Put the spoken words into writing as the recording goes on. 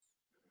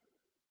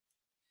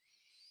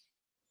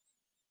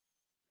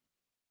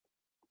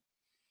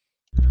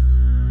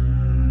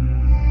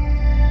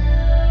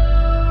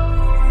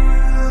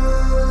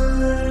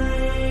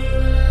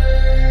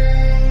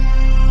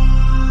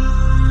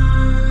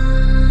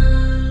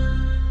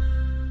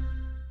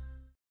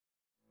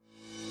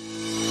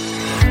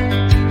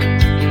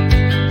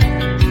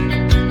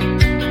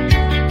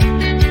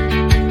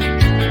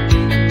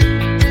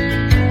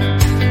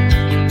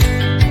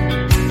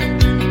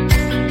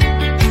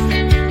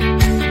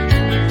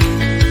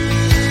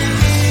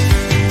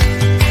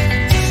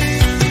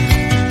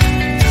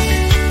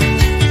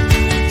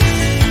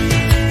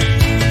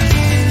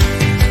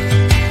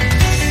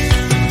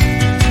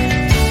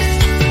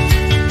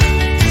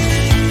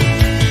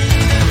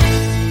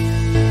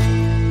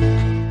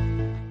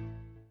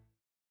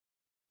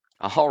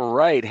All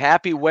right.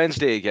 Happy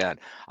Wednesday again.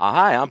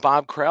 Hi, I'm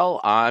Bob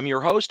Krell. I'm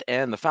your host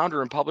and the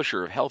founder and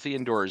publisher of Healthy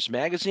Indoors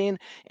Magazine.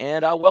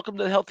 And welcome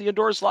to the Healthy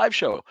Indoors Live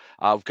Show.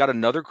 We've got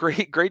another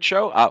great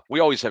show.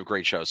 We always have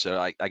great shows. So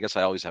I guess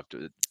I always have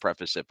to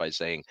preface it by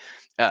saying,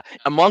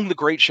 among the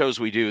great shows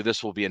we do,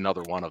 this will be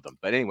another one of them.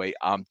 But anyway,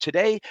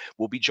 today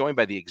we'll be joined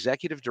by the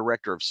executive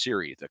director of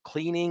CIRI, the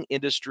Cleaning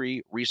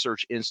Industry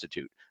Research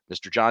Institute,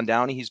 Mr. John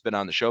Downey. He's been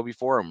on the show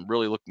before. I'm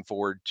really looking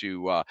forward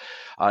to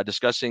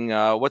discussing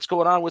what's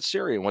going on with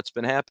Syria and what's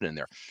been happening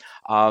there.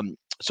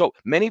 So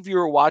many of you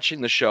are watching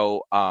the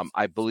show,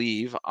 I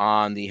believe,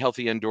 on the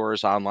Healthy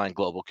Indoors online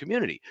global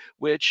community,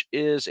 which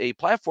is a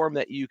platform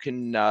that you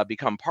can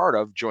become part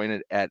of. Join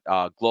it at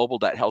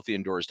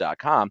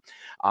global.healthyindoors.com.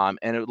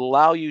 And it will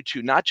allow you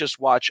to not just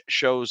watch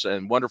shows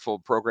and wonderful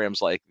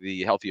programs like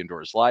the Healthy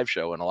Indoors Live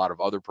Show and a lot of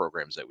other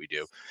programs that we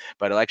do,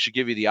 but it'll actually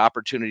give you the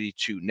opportunity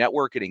to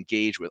network and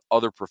engage with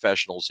other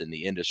professionals in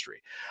the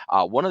industry.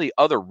 One of the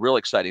other real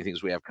exciting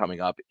things we have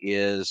coming up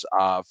is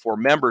for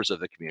members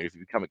of the community, if you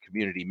become a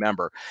community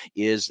member,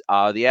 is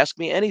the Ask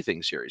Me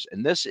Anything series.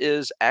 And this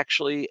is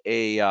actually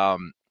a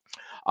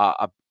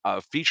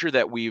feature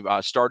that we've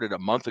started a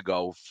month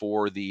ago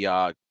for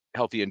the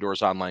Healthy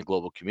Indoors Online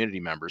Global Community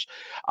members.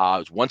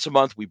 Once a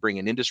month, we bring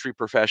an industry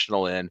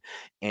professional in,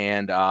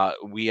 and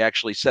we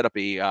actually set up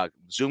a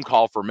Zoom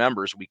call for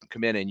members. We can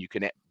come in and you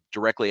can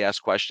directly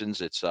ask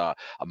questions. It's a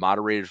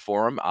moderated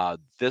forum.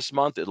 This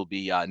month, it'll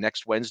be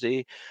next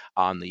Wednesday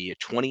on the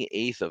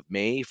 28th of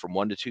May from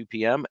 1 to 2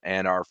 p.m.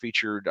 And our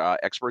featured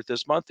expert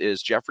this month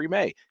is Jeffrey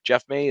May.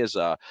 Jeff May is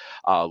a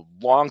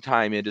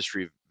longtime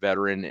industry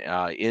veteran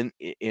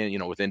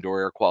with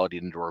indoor air quality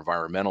and indoor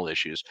environmental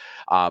issues.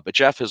 But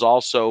Jeff is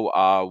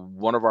also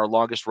one of our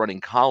longest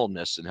running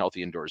columnists in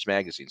Healthy Indoors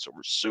Magazine. So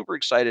we're super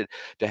excited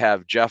to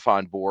have Jeff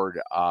on board,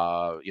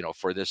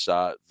 for this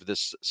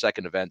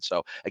second event.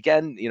 So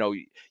again,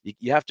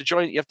 you have to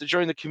join. You have to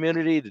join the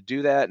community to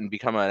do that and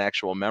become an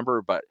actual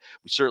member. But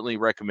we certainly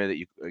recommend that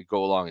you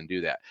go along and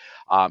do that.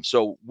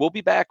 So we'll be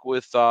back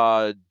with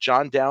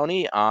John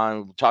Downey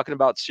on talking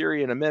about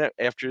Syria in a minute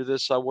after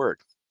this word.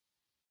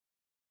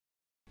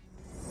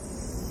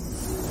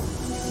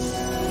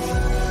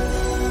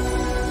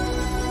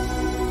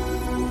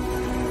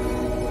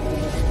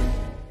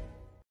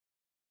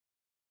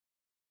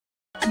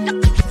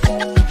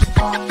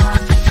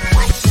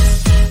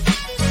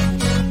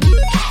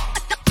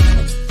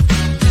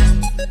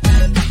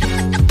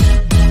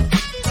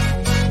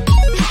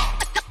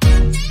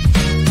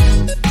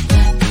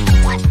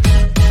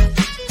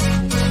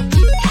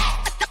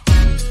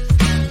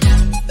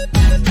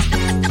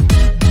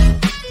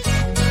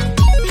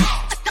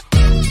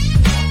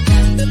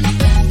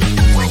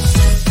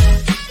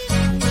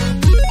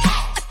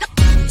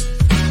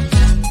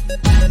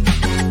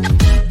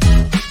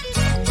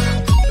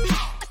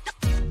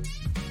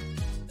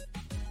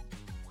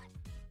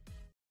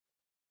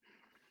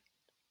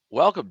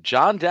 Welcome,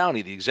 John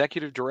Downey, the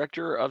executive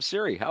director of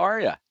CIRI. How are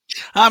you?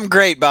 I'm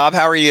great, Bob.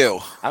 How are you?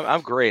 I'm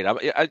great.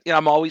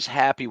 I'm always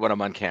happy when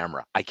I'm on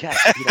camera. I guess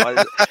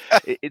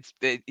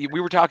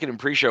we were talking in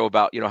pre-show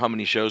about how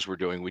many shows we're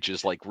doing, which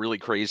is like really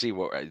crazy.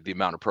 The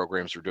amount of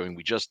programs we're doing.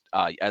 We just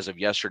as of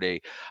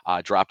yesterday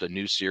dropped a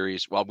new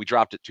series. Well, we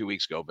dropped it 2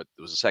 weeks ago, but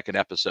it was a second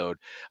episode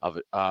of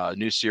a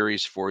new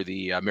series for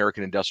the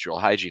American Industrial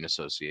Hygiene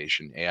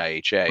Association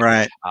 (AIHA).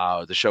 Right.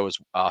 The show is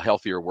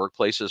Healthier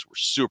Workplaces. We're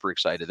super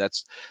excited.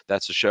 That's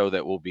a show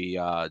that we'll be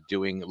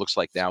doing. It looks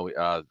like now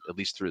at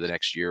least through the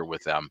next year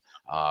with them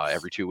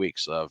every 2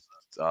 weeks of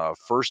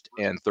first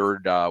and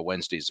third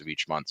Wednesdays of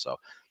each month. So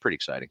pretty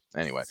exciting.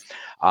 Anyway,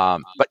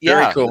 but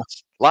yeah, Very cool.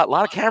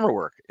 lot of camera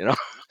work. I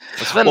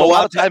spend a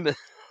lot of time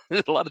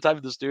a lot of time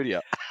in the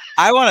studio.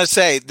 I want to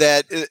say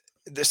that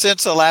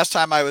since the last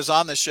time I was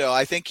on the show,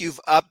 I think you've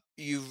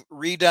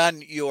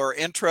redone your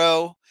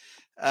intro,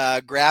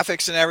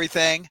 graphics and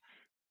everything.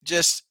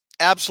 Just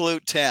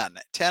absolute 10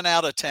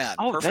 out of 10.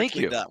 Oh, Perfectly thank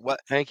you. done.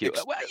 Thank you.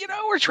 Well,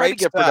 we're trying to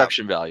get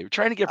production value. We're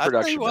trying to get I'll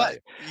tell production you what,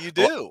 value. you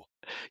do.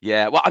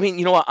 Yeah, well, I mean,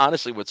 you know what?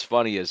 Honestly, what's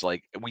funny is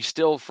like we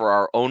still for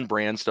our own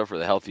brand stuff or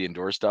the healthy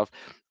indoor stuff,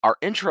 our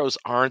intros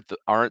aren't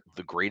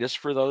the greatest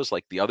for those.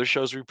 Like the other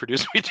shows we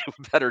produce, we do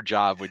a better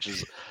job, which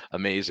is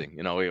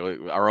amazing.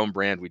 Our own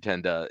brand, we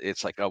tend to.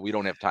 It's like, oh, we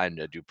don't have time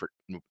to do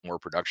more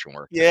production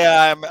work.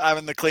 Yeah, I'm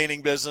in the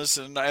cleaning business,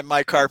 and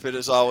my carpet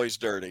is always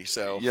dirty.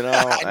 So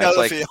I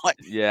know the feeling.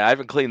 Yeah, I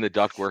haven't cleaned the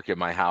ductwork in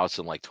my house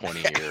in like 20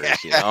 years.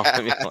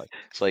 I mean,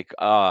 it's like,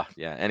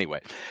 yeah. Anyway,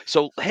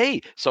 so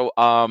hey,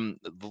 the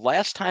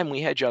last time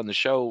we had you on the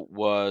show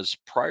was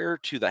prior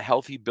to the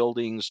Healthy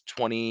Buildings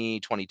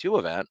 2022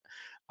 event,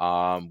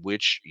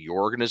 which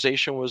your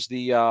organization was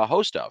the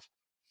host of.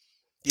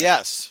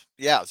 Yes.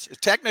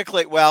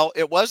 Technically, well,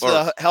 it was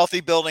the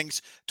Healthy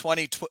Buildings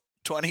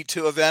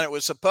 2022 event. It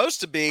was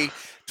supposed to be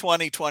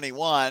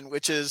 2021,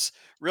 which is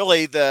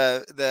really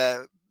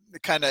the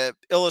kind of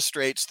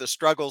illustrates the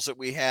struggles that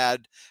we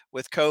had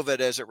with COVID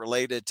as it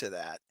related to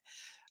that.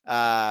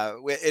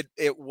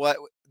 What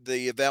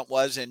the event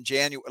was in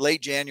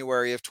late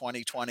January of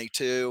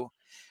 2022.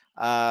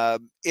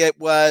 It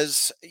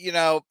was, in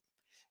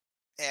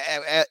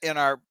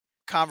our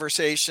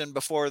conversation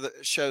before the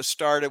show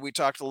started, we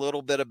talked a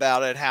little bit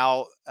about it,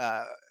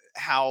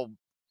 how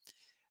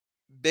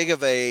big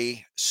of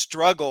a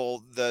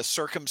struggle the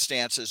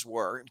circumstances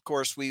were. Of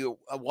course, we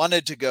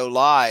wanted to go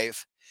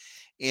live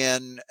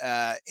in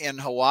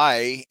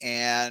Hawaii,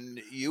 and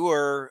you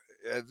were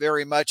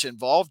very much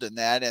involved in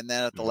that. And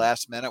then at the Mhm.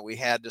 last minute, we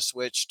had to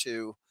switch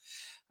to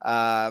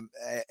a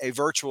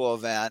virtual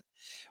event,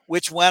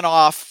 which went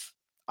off,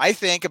 I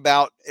think,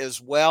 about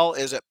as well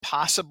as it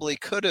possibly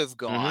could have Mhm.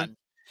 gone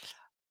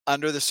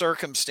under the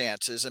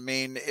circumstances. I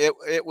mean,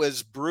 it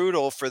was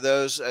brutal for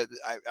those.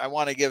 I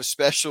want to give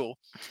special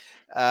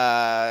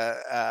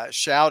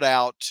shout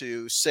out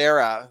to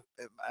Sarah,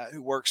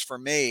 who works for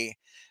me,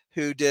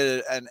 who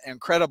did an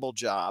incredible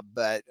job.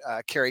 But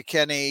Carrie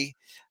Kenny,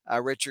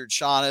 Richard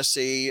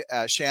Shaughnessy,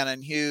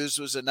 Shannon Hughes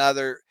was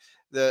another,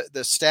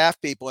 the staff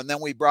people. And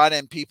then we brought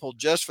in people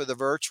just for the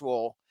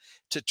virtual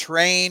to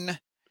train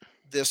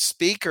the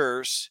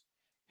speakers.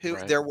 Who,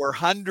 Right. there were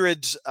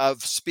hundreds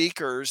of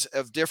speakers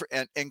of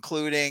different,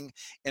 including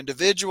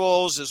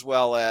individuals as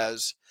well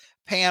as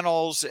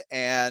panels.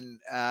 And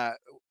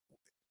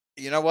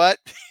you know what?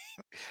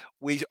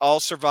 We all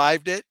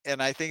survived it,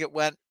 and I think it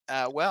went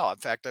well. In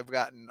fact, I've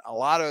gotten a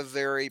lot of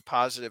very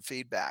positive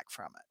feedback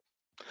from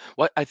it.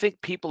 Well, I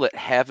think people that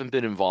haven't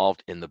been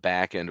involved in the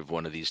back end of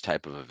one of these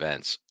type of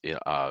events, an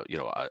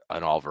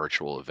all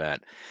virtual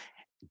event,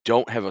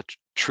 don't have a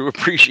true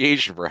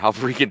appreciation for how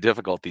freaking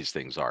difficult these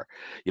things are.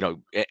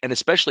 And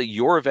especially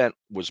your event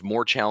was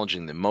more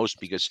challenging than most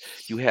because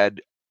you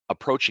had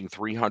approaching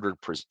 300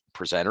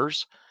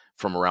 presenters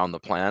from around the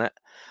planet.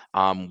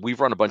 We've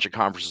run a bunch of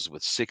conferences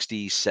with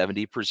 60,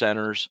 70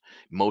 presenters,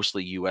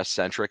 mostly US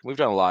centric. We've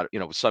done a lot,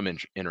 with some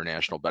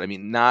international, but I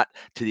mean, not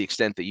to the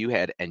extent that you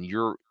had. And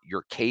your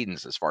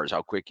cadence as far as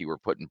how quick you were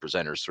putting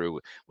presenters through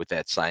with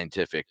that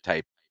scientific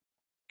type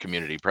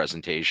community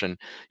presentation,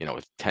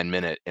 with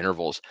 10-minute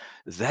intervals,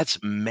 that's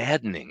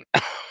maddening.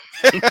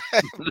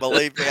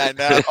 Believe me, I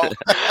know.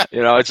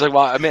 It's like,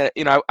 well, I mean,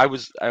 I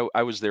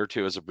was there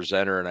too as a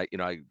presenter, and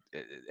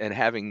and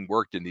having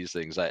worked in these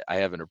things, I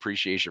have an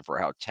appreciation for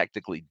how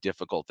technically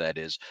difficult that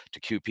is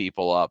to queue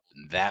people up,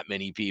 that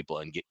many people,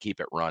 and keep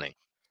it running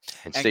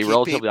and And stay keep people,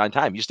 relatively on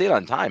time. You stayed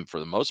on time for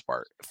the most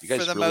part. You for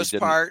guys the really most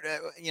didn't. part,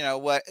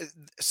 what,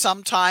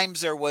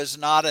 sometimes there was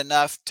not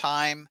enough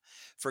time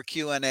for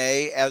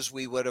Q&A as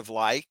we would have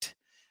liked.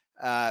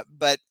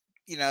 But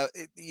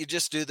you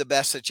just do the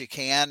best that you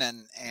can,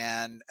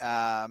 and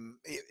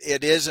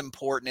it is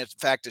important. In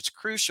fact, it's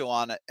crucial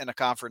in a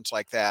conference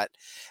like that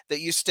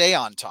you stay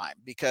on time,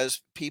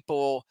 because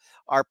people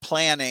are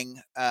planning,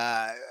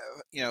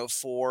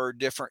 for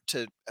different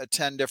to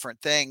attend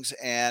different things.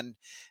 And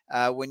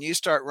when you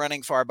start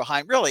running far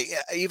behind, really,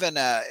 even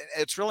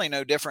it's really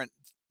no different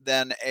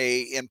than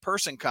a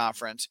in-person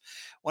conference.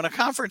 When a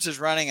conference is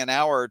running an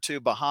hour or two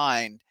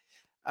behind,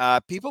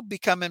 people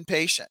become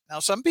impatient. Now,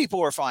 some people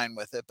are fine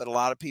with it, but a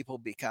lot of people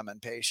become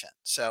impatient.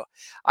 So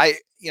I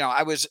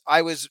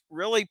was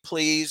really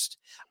pleased.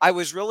 I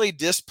was really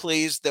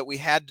displeased that we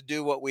had to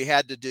do what we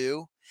had to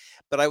do,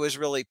 but I was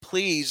really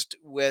pleased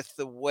with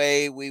the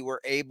way we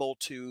were able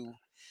to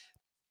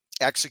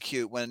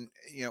execute when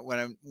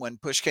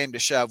push came to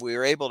shove. We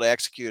were able to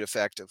execute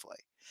effectively.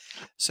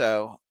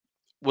 So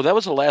Well, that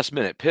was a last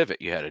minute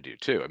pivot you had to do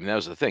too. I mean, that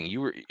was the thing.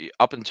 You were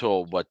up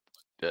until what,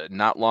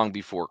 not long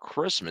before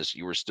Christmas,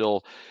 you were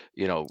still,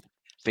 you know,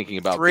 thinking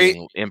about three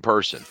being in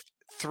person.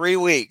 3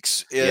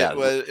 weeks. Yeah.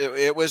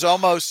 It was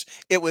almost,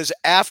 it was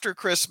after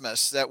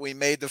Christmas that we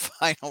made the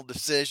final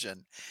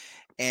decision.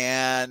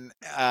 And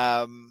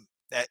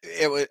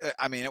it was,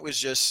 I mean, it was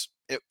just,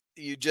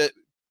 you just,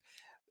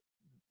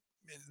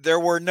 there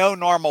were no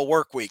normal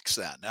work weeks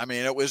then. I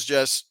mean, it was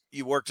just,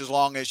 you worked as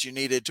long as you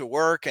needed to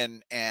work,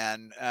 and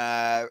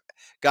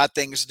got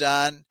things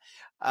done.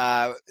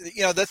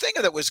 The thing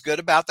that was good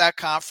about that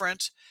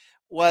conference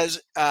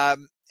was,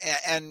 and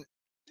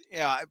you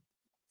know,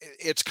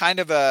 it's kind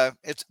of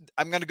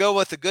I'm going to go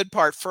with the good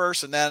part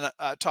first, and then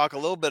talk a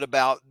little bit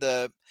about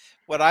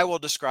what I will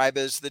describe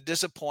as the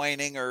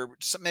disappointing, or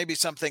maybe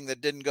something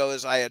that didn't go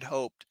as I had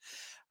hoped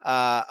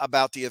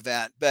about the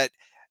event. But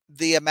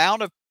the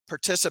amount of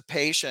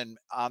participation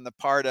on the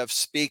part of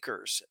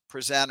speakers,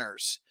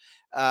 presenters,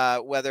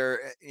 whether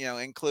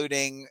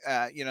including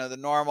the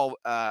normal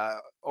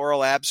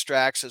oral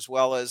abstracts, as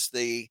well as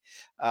the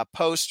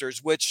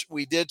posters, which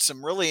we did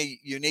some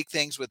really unique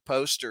things with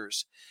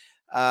posters,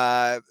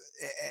 uh,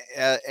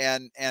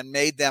 and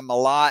made them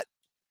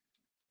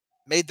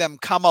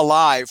come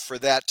alive for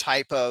that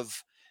type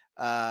of,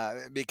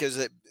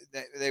 because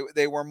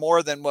they were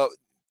more than what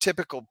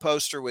typical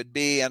poster would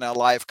be in a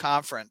live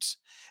conference,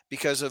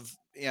 because of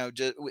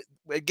just,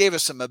 it gave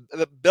us some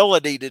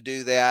ability to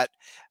do that,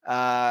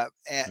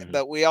 Mhm.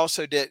 but we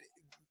also did,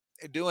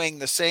 doing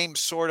the same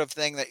sort of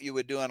thing that you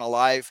would do in a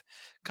live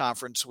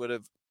conference would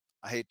have,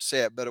 I hate to say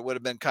it, but it would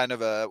have been kind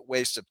of a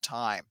waste of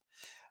time.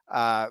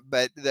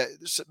 But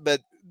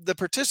the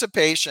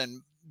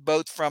participation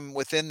both from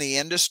within the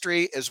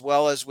industry as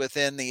well as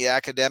within the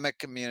academic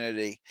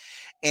community.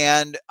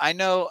 And I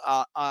know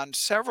on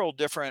several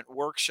different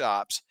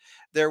workshops,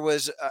 there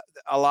was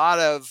a lot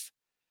of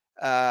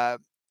uh,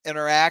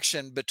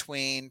 interaction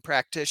between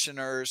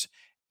practitioners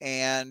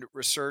and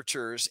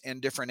researchers in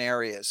different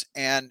areas.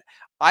 And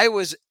I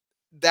was,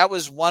 that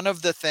was one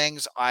of the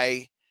things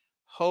I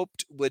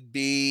hoped would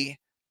be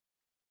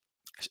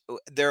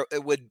there,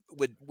 it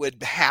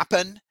would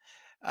happen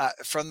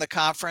from the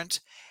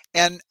conference.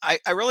 And I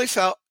really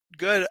felt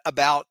good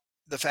about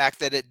the fact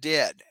that it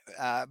did.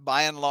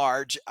 By and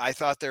large, I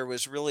thought there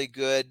was really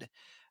good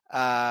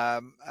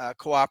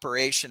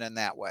cooperation in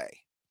that way.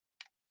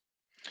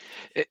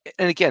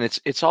 And again,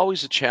 it's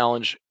always a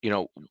challenge,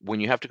 when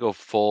you have to go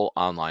full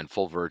online,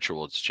 full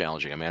virtual, it's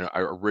challenging. I mean,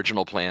 our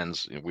original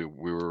plans, we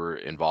were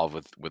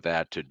involved with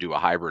that to do a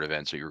hybrid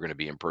event. So you're going to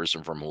be in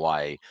person from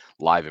Hawaii,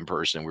 live in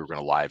person. We were going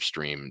to live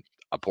stream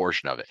a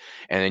portion of it.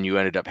 And then you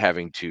ended up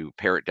having to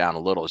pare it down a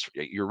little.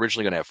 You're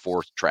originally going to have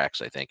 4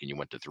 tracks, I think, and you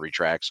went to 3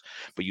 tracks,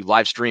 but you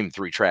live streamed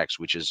 3 tracks,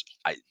 which is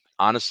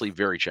honestly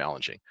very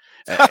challenging.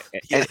 Yeah,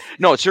 And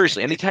no,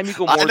 seriously, anytime you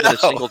go I more than a know.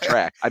 single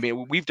track, I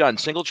mean, we've done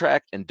single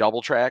track and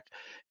double track.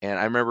 And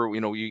I remember,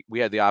 we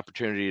had the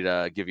opportunity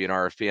to give you an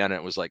RFP on it.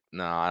 It was like,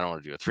 no, I don't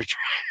want to do a 3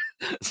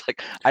 track. It's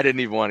like I didn't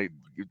even want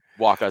to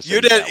walk us You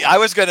into did. that one. I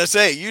was going to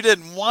say you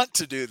didn't want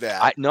to do that.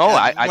 I no,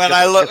 I And when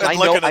just I look because and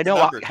looking I at the know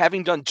numbers,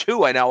 having done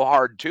 2, I know how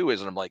hard 2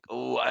 is, and I'm like,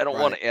 oh, I don't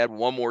want right, to add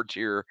one more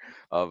tier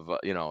of,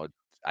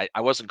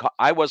 I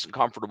wasn't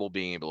comfortable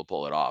being able to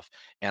pull it off,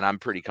 and I'm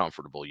pretty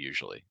comfortable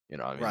usually,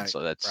 I mean, right, so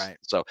that's right.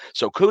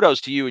 so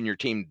kudos to you and your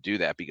team to do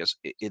that, because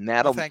in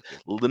that Well, thank you,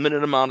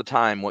 limited amount of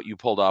time, what you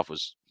pulled off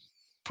was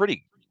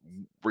pretty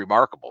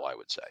remarkable, I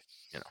would say.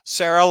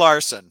 Sarah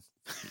Larson.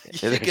 You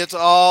She know. gets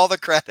all the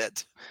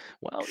credit.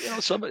 Well,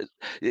 somebody,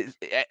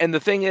 and the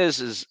thing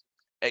is,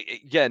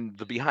 again,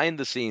 the behind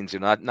the scenes,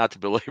 not to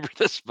belabor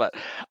this, but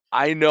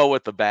I know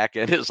what the back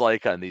end is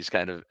like on these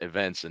kind of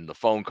events, and the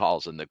phone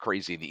calls and the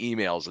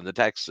emails and the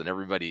texts and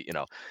everybody,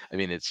 I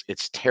mean,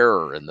 it's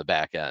terror in the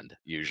back end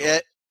usually.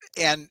 It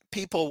and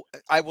people,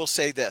 I will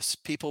say this,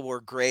 people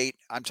were great.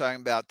 I'm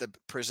talking about the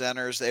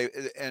presenters. They,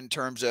 in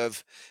terms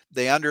of,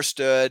 they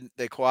understood,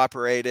 they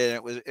cooperated.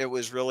 It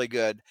was really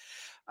good.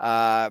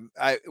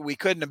 We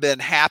couldn't have been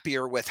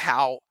happier with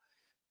how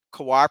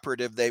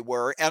cooperative they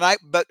were.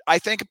 But I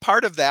think a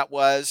part of that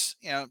was,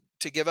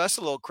 to give us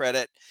a little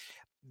credit,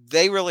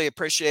 they really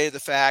appreciated the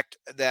fact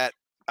that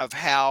of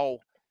how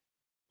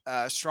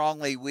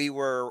strongly we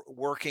were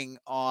working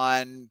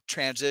on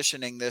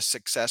transitioning this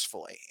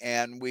successfully,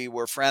 and we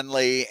were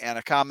friendly and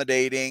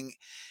accommodating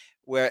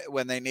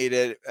when they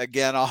needed.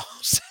 Again, I'll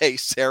say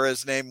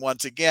Sarah's name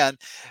once again,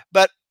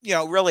 but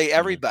really Mhm.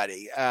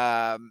 everybody,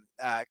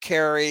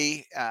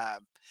 Carrie,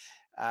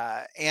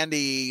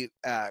 Andy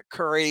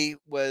Curry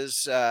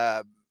was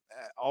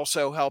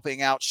also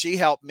helping out. She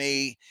helped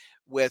me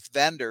with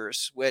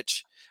vendors,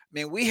 which, I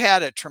mean, we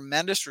had a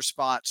tremendous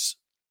response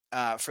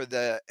for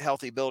the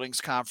Healthy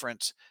Buildings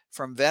Conference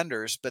from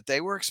vendors, but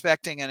they were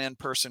expecting an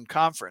in-person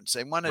conference.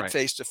 They wanted Right.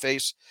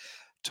 face-to-face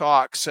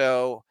talk.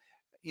 So,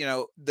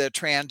 the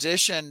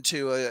transition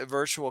to a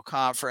virtual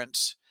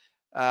conference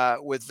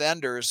with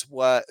vendors,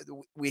 what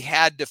we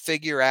had to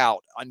figure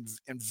out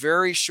in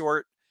very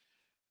short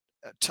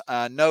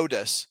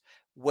notice,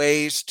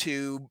 ways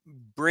to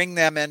bring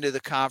them into the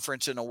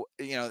conference in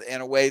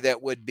a way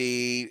that would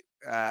be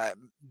uh,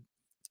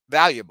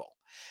 valuable,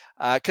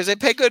 because they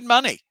pay good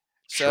money.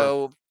 Sure.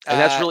 So And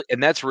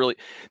that's really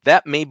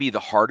that may be the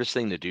hardest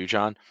thing to do,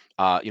 John.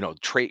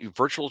 Trade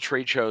virtual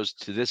trade shows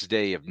to this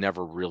day have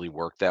never really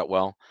worked that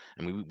well.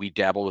 And we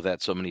dabble with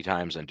that so many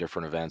times in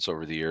different events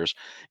over the years,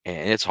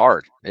 and it's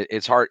hard.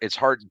 It's hard. It's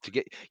hard to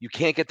get. You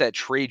can't get that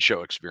trade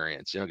show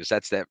experience, because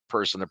that's that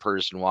person to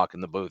person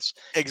walking the booths.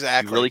 You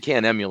exactly. really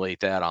can't emulate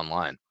that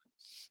online.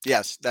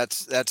 Yes,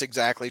 that's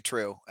exactly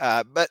true.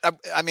 But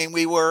I mean,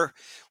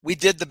 we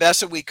did the best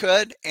that we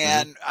could, Hmm.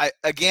 and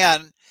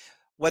again,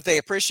 what they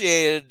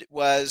appreciated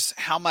was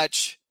how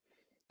much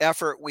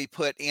effort we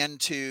put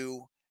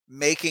into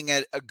making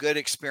it a good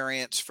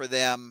experience for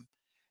them,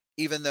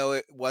 even though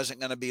it wasn't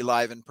going to be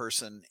live in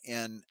person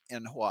in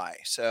Hawaii.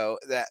 So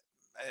that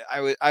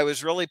I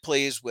was really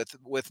pleased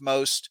with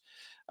most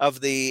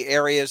of the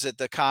areas at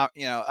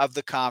of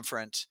the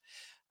conference,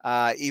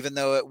 even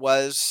though it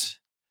was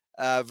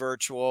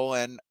virtual.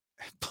 And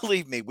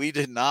believe me, we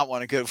did not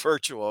want to go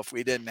virtual if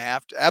we didn't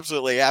have to,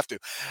 absolutely have to.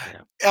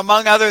 Yeah.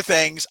 Among other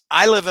things,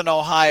 I live in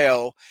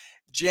Ohio.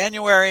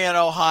 January in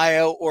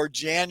Ohio or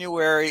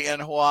January in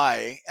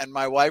Hawaii, and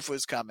my wife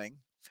was coming,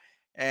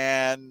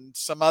 and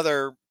some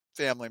other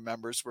family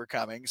members were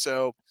coming.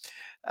 So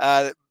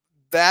uh,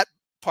 that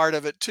part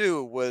of it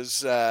too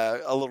was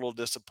a little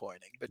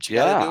disappointing. But you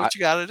got to do Yeah. what you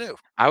got to do.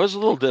 I was a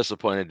little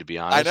disappointed, to be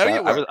I honest. know I, you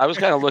I was were. I was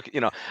kind of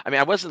looking, I mean,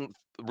 I wasn't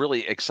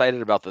really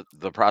excited about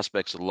the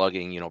prospects of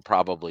lugging,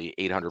 probably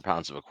 800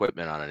 pounds of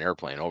equipment on an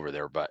airplane over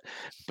there, but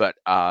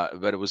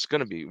it was going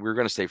to be, we were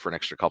going to stay for an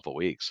extra couple of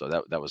weeks, so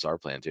that was our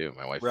plan too,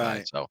 my wife and I.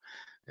 Right, So,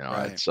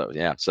 right. it's so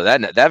yeah, so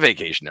that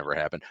vacation never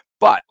happened.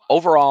 But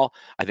overall,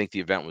 I think the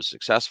event was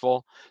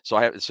successful. So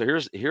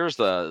here's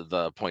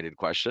the pointed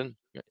question: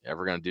 You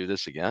ever going to do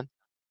this again?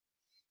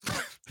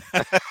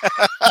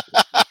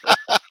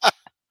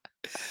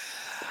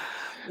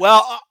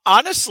 Well,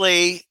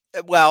 honestly,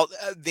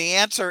 the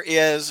answer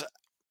is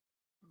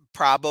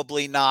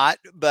probably not.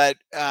 But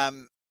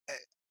kind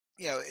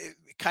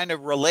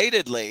of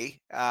relatedly,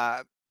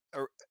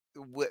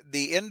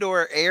 the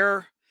Indoor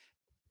Air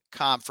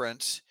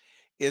Conference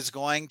is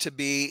going to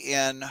be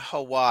in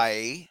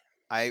Hawaii.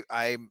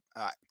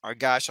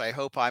 Gosh, I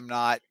hope I'm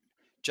not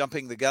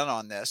jumping the gun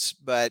on this,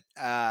 but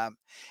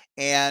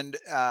and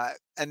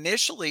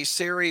initially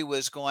Siri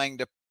was going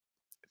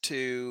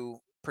to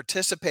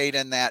participate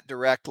in that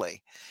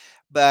directly,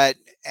 but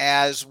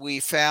as we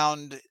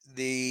found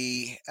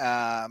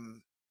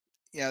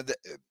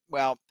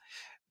well,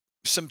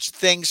 some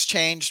things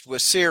changed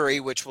with Siri,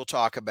 which we'll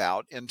talk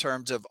about in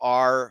terms of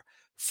our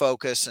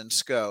focus and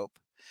scope.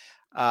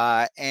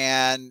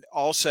 And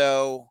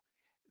also,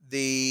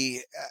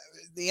 the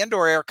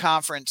Indoor Air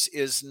Conference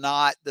is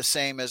not the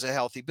same as a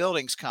Healthy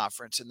Buildings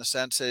Conference in the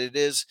sense that it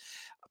is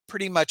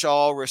pretty much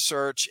all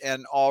research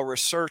and all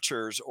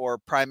researchers, or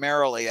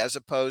primarily, as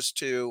opposed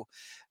to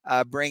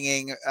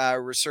bringing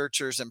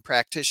researchers and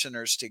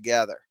practitioners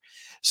together.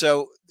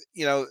 So,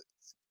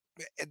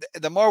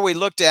 the more we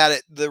looked at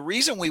it, the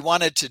reason we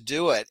wanted to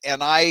do it,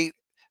 and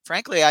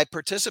frankly, I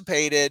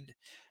participated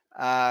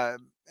uh,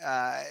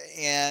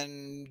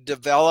 in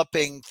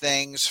developing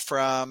things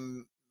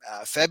from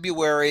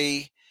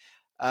February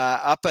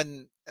up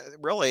and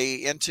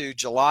really into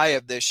July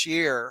of this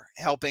year,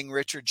 helping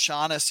Richard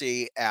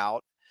Shaughnessy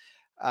out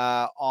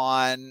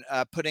on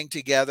putting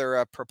together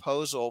a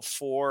proposal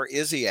for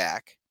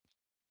ISIAC.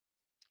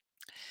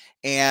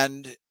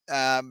 And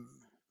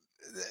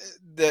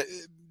the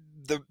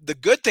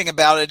good thing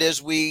about it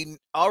is we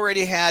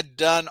already had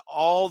done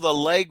all the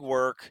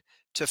legwork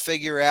to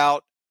figure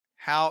out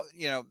how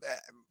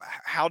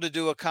to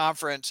do a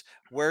conference,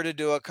 where to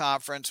do a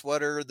conference,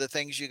 what are the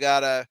things you got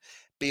to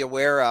be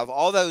aware of,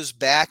 all those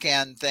back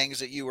end things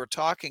that you were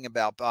talking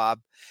about,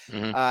 Bob.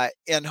 Mm-hmm.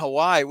 In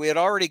Hawaii, we had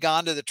already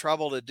gone to the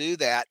trouble to do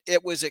that.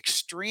 It was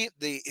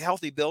the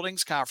Healthy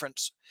Buildings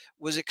Conference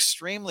was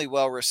extremely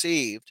well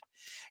received.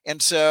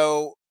 And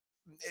so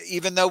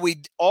even though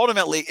we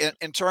ultimately,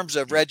 in terms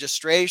of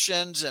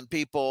registrations and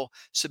people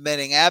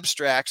submitting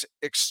abstracts,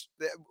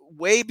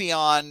 way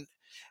beyond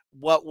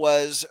what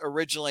was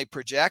originally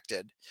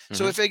projected.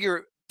 So we Mm-hmm.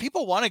 figure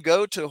people want to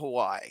go to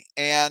Hawaii,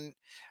 and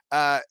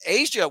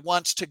Asia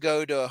wants to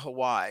go to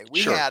Hawaii.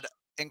 We Sure. had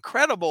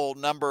incredible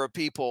number of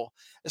people,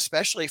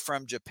 especially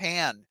from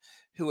Japan,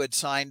 who had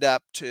signed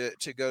up to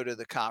go to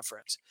the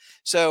conference.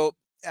 So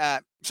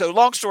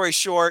long story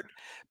short,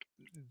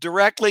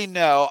 directly,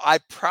 no. I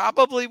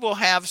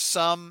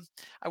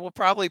will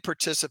probably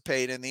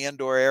participate in the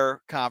Indoor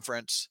Air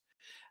Conference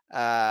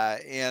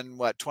in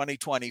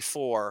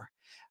 2024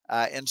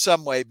 in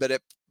some way, but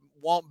it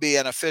won't be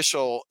an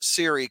official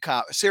Siri.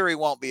 Siri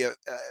won't be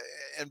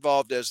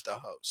involved as the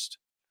host.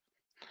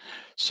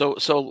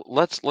 So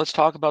let's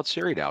talk about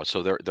Siri now.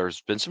 So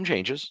there's been some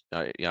changes.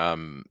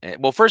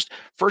 Well, first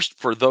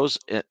for those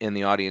in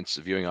the audience,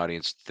 the viewing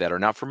audience that are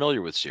not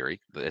familiar with Siri,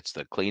 it's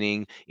the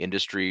Cleaning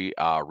Industry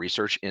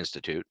Research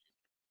Institute,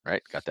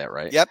 right? Got that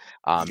right. Yep,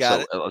 you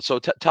got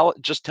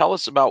it. Tell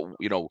us about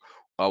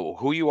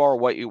who you are,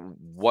 what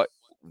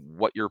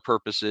your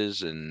purpose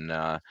is, and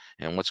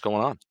what's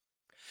going on.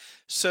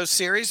 So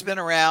Siri's been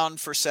around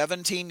for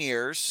 17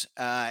 years.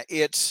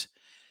 Its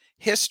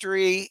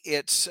history,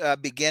 its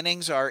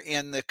beginnings are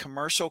in the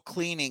commercial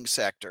cleaning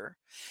sector,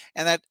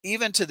 and that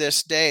even to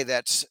this day,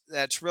 that's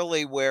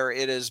really where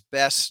it is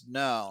best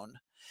known.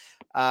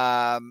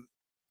 Um,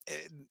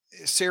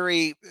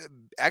 Siri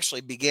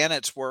actually began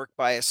its work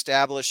by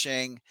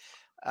establishing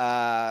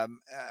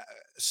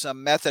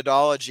some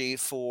methodology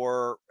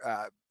for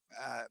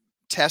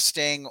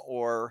testing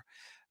or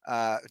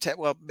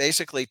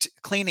basically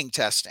cleaning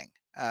testing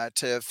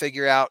to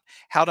figure out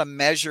how to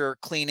measure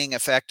cleaning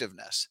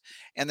effectiveness.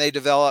 And they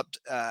developed,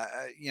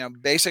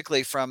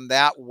 basically from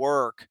that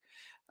work,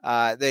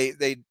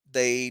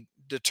 they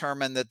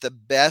determined that the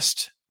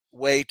best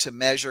way to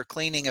measure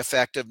cleaning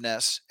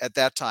effectiveness at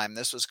that time,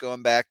 this was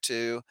going back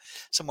to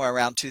somewhere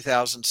around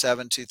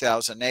 2007,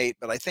 2008,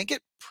 but I think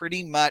it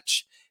pretty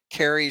much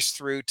carries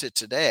through to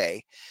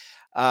today,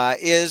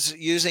 is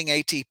using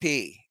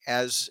ATP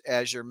as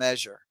your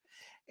measure.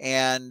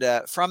 And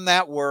from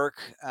that work,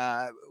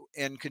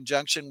 in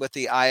conjunction with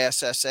the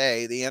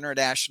ISSA, the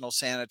International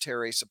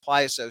Sanitary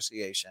Supply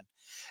Association,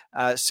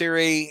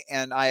 Siri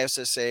and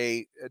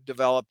ISSA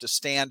developed a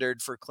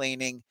standard for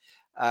cleaning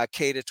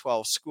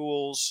K-12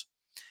 schools.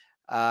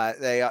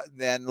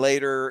 Then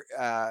later,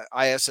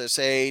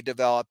 ISSA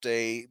developed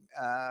a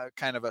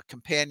kind of a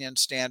companion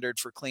standard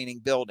for cleaning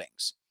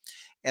buildings,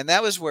 and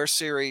that was where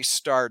Siri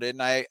started.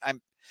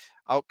 And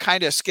I'll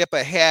kind of skip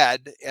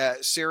ahead.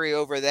 Siri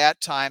over that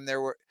time,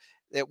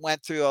 it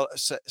went through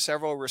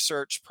several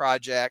research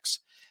projects,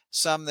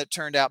 some that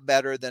turned out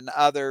better than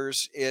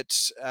others.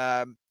 It's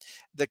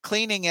the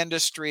cleaning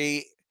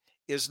industry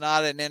is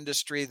not an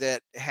industry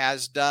that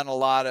has done a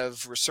lot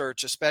of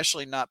research,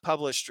 especially not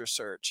published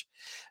research.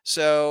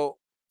 So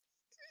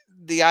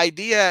the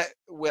idea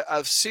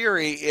of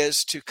SERI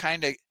is to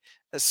kind of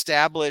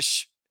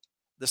establish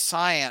the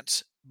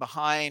science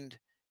behind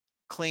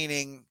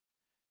cleaning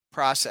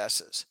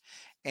processes.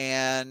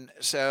 And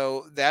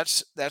so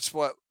that's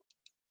what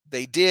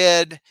they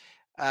did.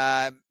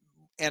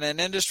 In an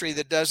industry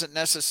that doesn't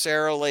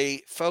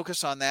necessarily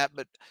focus on that,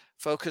 but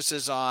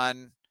focuses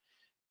on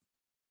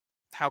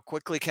how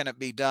quickly can it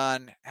be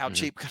done, how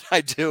cheap can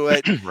I do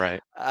it, Right.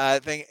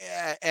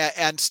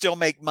 and still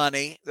make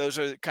money. Those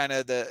are kind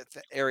of the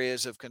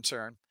areas of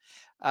concern.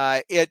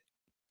 It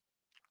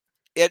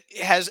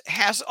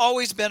has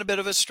always been a bit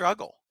of a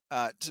struggle,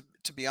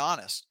 to be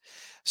honest.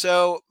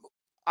 So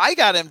I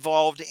got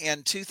involved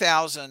in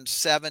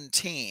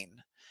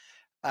 2017,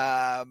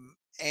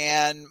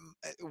 and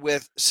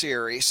with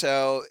SERI.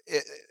 So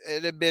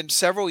it had been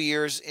several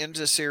years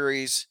into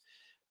SERI's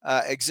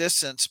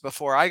existence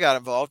before I got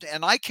involved,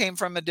 and I came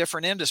from a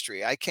different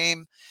industry. I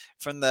came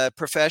from the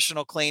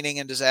professional cleaning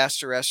and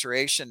disaster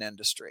restoration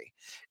industry,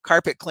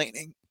 carpet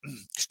cleaning,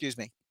 excuse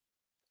me,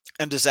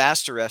 and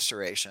disaster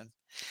restoration.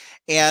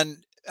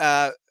 And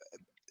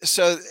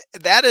so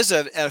that is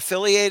an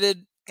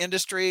affiliated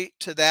industry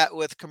to that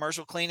with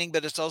commercial cleaning,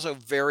 but it's also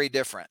very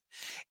different.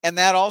 And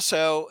that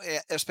also,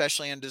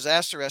 especially in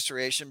disaster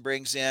restoration,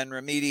 brings in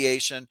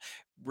remediation,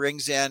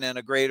 brings in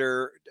a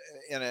greater,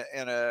 in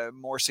a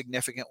more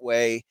significant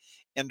way,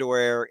 indoor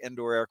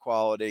air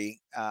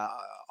quality,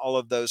 all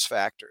of those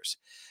factors,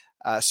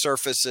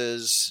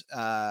 surfaces,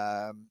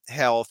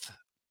 health,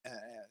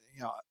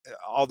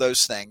 all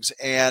those things.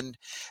 And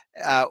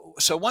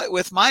so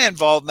with my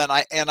involvement,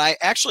 I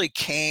actually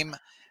came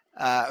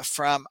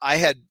from, I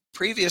had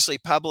previously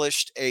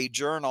published a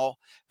journal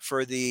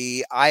for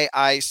the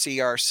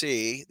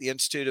IICRC, the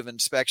Institute of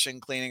Inspection,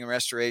 Cleaning and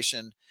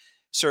Restoration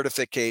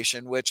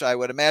certification, which I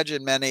would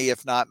imagine many,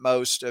 if not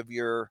most, of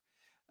your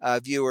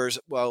viewers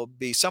will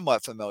be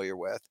somewhat familiar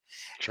with.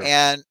 Sure.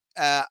 And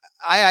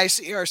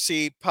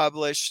IICRC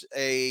published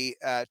a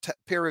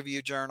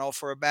peer-reviewed journal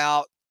for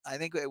about, I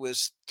think it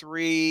was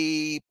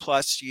 3+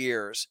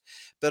 years,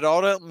 but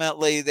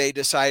ultimately they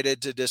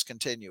decided to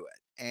discontinue it.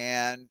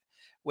 And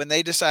when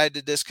they decided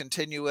to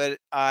discontinue it,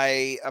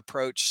 I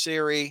approached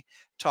SERI,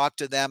 talked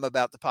to them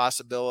about the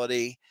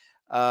possibility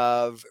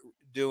of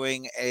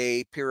doing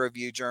a peer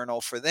review journal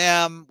for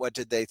them. What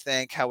did they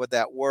think? How would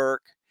that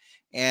work?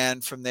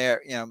 And from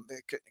there,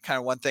 kind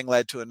of one thing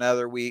led to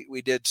another.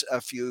 We did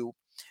a few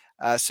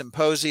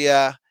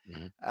symposia.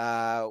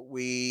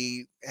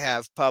 We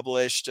have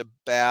published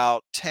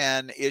about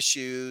 10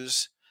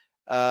 issues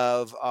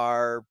of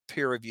our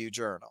peer review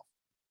journal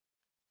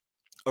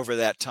over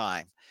that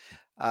time.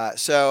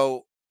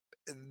 So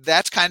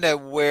that's kind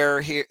of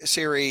where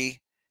SERI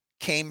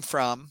came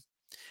from.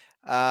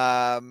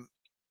 The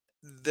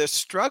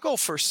struggle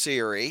for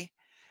SERI,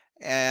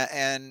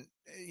 and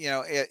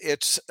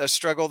it's a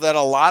struggle that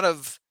a lot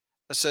of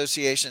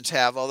associations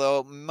have,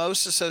 although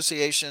most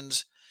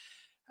associations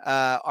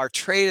are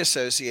trade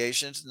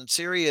associations, and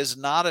SERI is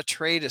not a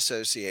trade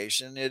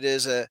association. It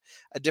is a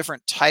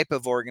different type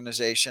of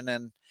organization,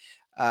 and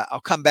I'll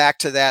come back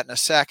to that in a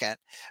second.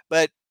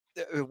 But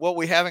what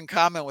we have in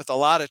common with a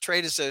lot of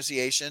trade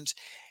associations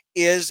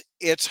is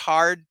it's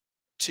hard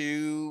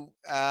to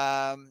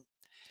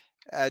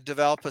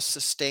develop a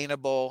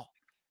sustainable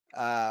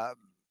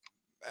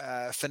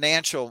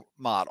financial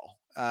model,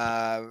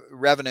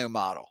 revenue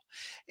model.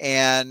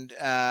 And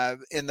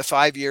in the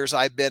 5 years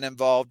I've been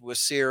involved with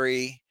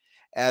SERI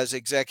as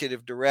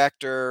executive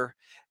director,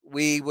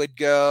 we would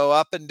go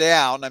up and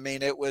down. I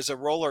mean, it was a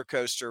roller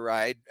coaster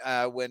ride.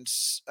 When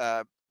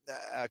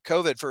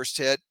COVID first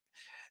hit,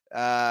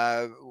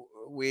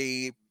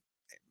 we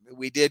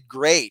did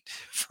great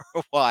for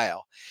a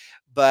while,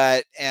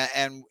 but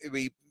and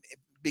we,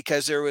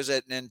 because there was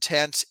an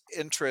intense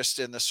interest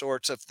in the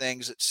sorts of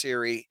things that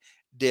SERI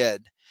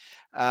did.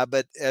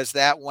 But as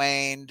that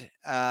waned,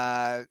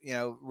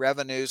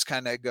 revenues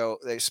kind of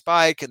they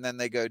spike and then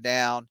they go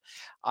down.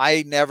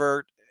 I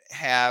never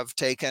have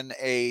taken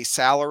a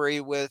salary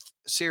with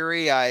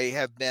SERI. I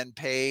have been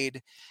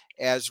paid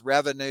as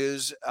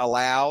revenues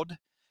allowed.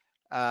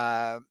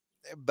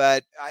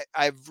 But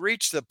I've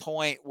reached the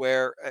point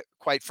where,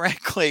 quite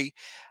frankly,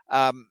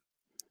 I'm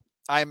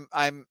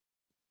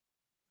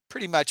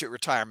pretty much at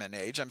retirement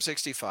age. I'm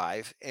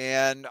 65,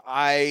 and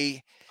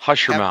I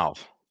hush your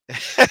mouth.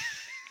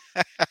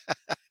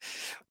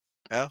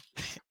 Well,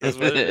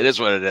 it is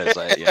what it is.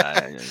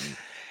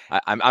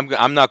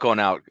 I'm not going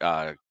out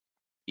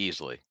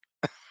easily.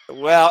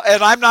 Well,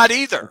 and I'm not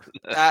either.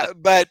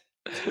 But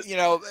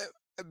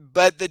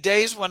but the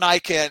days when I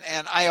can,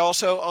 and I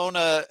also own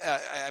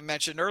I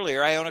mentioned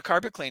earlier, I own a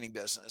carpet cleaning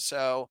business.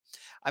 So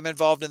I'm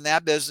involved in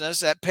that business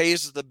that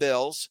pays the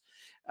bills.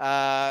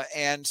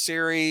 And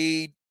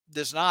SERI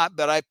does not,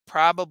 but I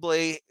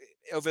probably,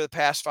 over the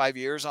past 5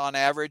 years, on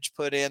average,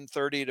 put in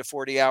 30 to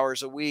 40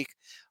 hours a week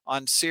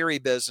on SERI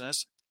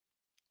business,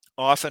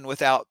 often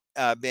without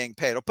being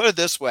paid. I'll put it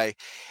this way.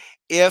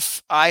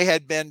 if I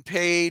had been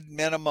paid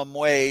minimum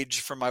wage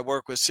for my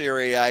work with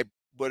SIRI, I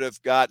would have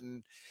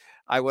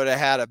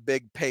had a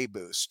big pay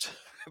boost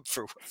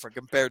for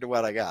compared to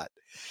what I got.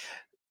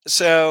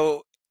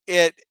 So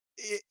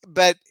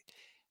but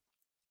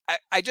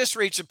I just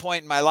reached a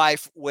point in my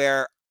life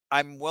where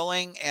I'm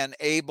willing and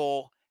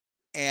able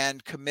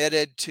and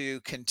committed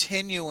to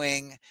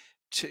continuing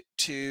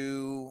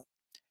to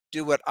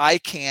do what I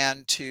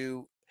can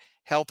to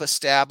help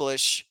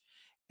establish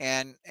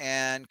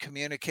and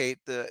communicate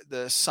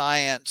the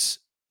science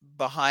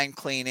behind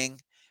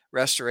cleaning,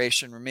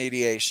 restoration,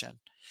 remediation.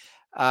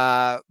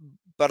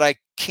 But I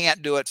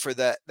can't do it for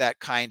that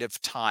kind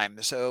of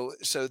time. So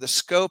the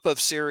scope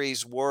of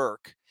SIRI's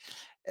work,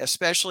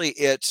 especially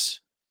its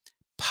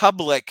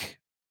public,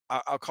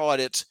 I'll call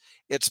it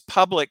its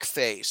public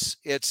face,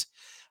 it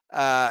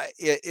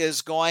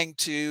is going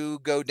to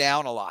go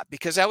down a lot,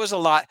 because that was a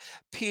lot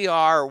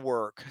PR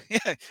work,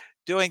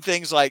 doing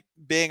things like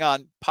being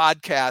on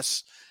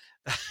podcasts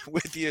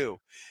with you,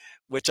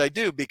 which I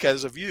do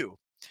because of you.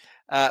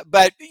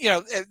 But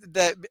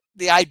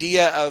the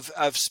idea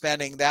of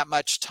spending that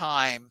much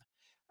time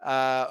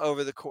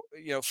over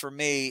for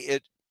me,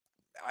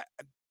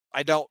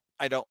 I don't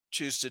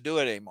choose to do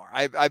it anymore.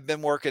 I've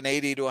been working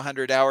 80 to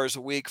 100 hours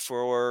a week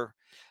for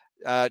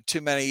too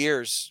many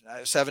years,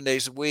 7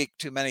 days a week,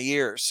 too many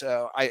years.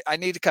 So I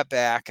need to cut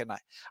back. And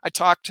I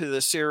talked to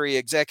the SIRI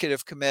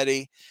executive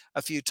committee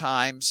a few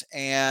times,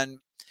 and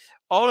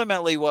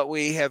ultimately what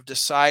we have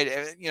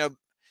decided,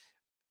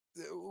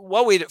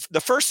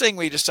 the first thing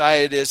we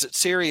decided is that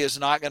SIRI is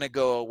not going to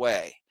go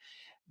away,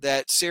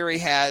 that SIRI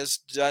has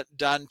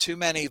done too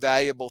many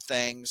valuable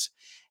things,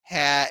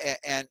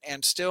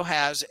 and still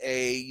has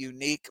a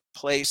unique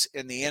place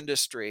in the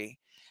industry,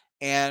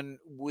 and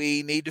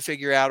we need to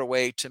figure out a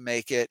way to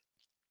make it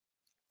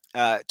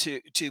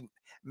to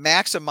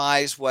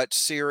maximize what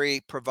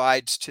SIRI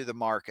provides to the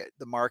market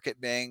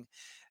being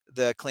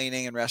the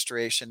cleaning and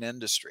restoration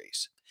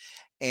industries.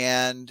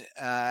 And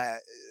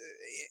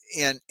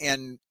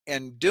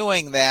in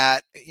doing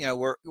that,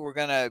 we're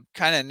going to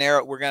kind of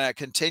narrow. We're going to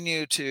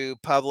continue to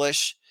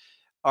publish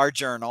our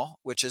journal,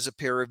 which is a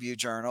peer-reviewed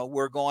journal.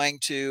 We're going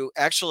to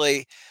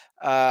actually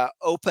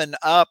open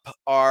up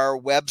our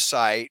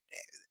website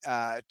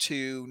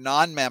to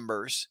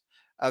non-members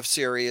of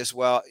SIRI as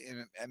well.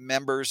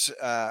 Members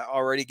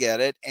already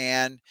get it,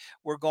 and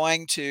we're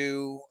going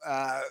to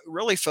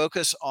really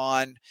focus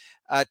on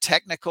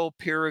technical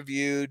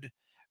peer-reviewed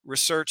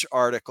research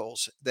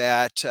articles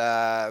that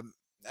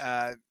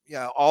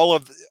all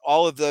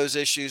of those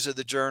issues of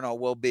the journal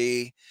will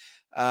be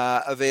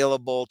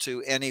available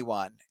to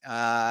anyone.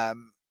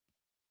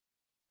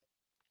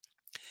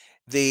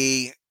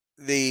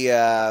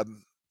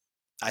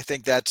 I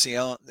think that's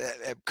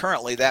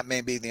currently that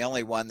may be the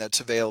only one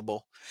that's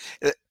available.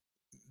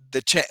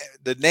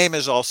 The name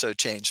is also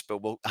changed,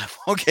 but I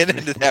won't get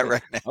into that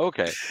right now.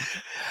 Okay.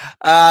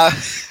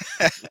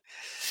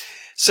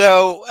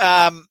 So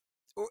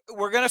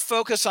we're going to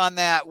focus on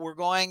that. We're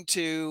going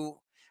to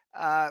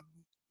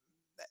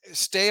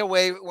stay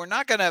away. We're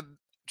not going to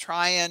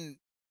try and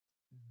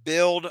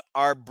build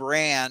our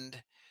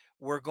brand.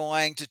 We're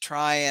going to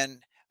try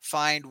and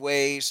find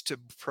ways to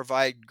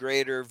provide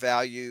greater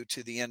value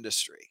to the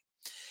industry.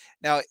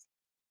 Now,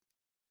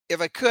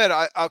 if I could,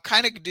 I'll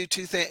kind of do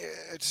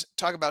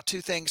talk about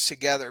two things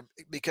together,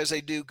 because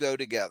they do go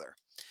together.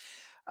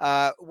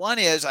 One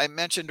is, I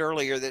mentioned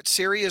earlier that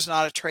SIRI is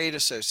not a trade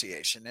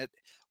association.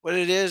 What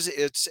it is,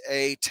 it's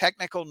a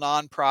technical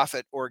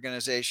nonprofit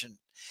organization.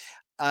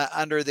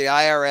 Under the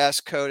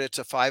IRS code, it's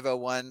a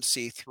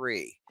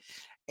 501c3.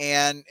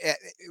 And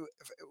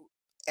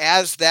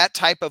as that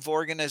type of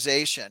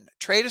organization,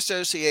 trade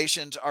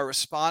associations are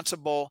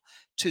responsible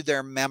to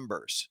their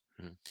members.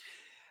 Mm-hmm.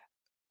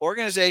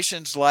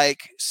 Organizations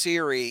like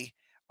SIRI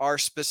are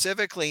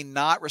specifically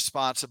not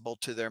responsible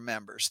to their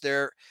members.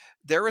 They're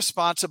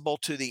responsible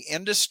to the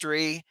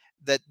industry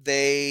that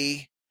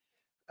they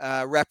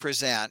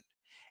represent,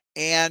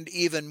 and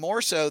even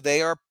more so,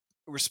 they are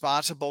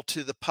responsible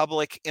to the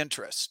public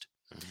interest.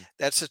 Mm-hmm.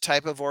 That's the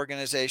type of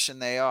organization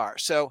they are.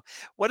 So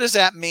what does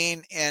that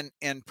mean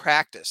in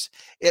practice?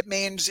 It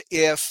means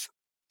if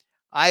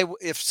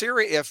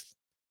SIRI,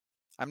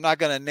 I'm not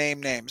going to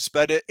name names,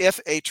 but if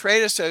a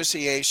trade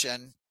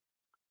association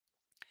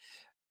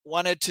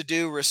wanted to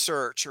do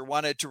research, or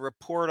wanted to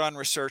report on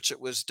research that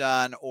was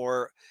done,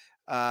 or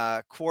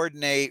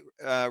coordinate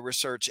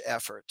research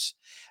efforts,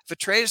 if a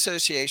trade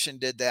association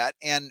did that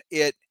and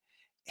it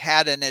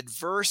had an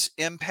adverse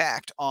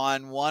impact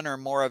on one or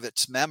more of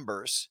its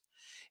members,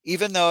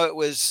 even though it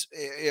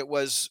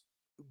was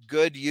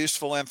good,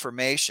 useful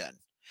information,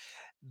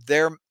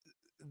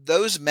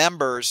 those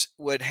members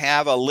would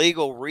have a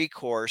legal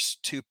recourse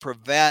to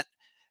prevent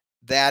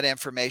that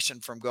information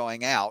from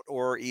going out,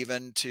 or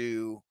even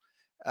to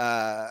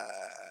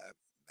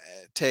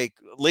take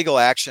legal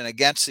action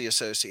against the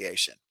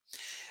association.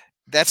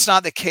 That's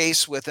not the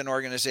case with an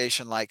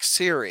organization like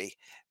SIRI.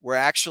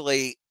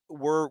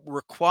 We're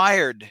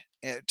required,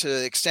 to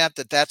the extent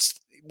that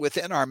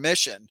within our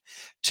mission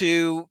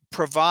to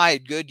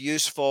provide good,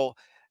 useful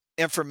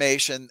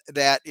information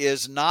that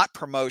is not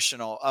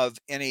promotional of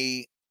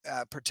any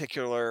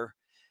particular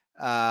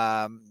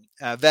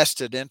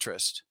vested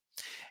interest.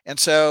 And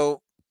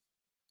so,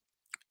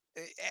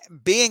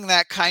 being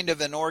that kind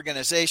of an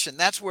organization,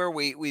 that's where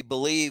we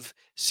believe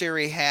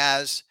CIRI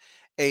has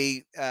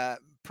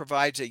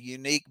provides a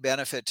unique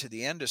benefit to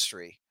the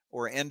industry,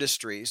 or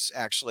industries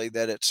actually,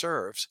 that it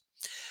serves.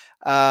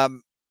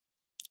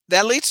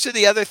 That leads to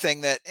the other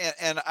thing that,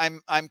 and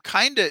I'm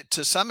kind of,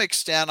 to some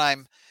extent,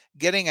 I'm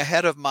getting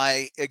ahead of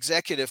my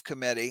executive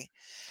committee,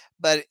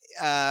 but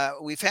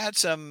we've had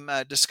some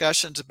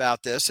discussions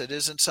about this. It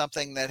isn't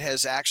something that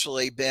has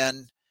actually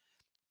been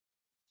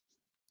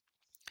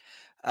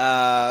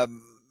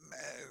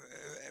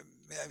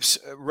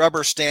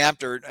rubber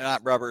stamped, or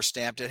not rubber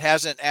stamped. It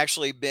hasn't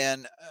actually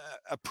been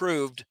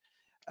approved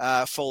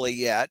fully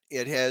yet.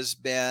 It has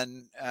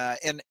been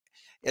in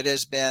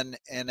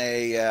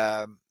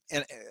a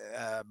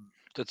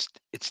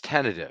It's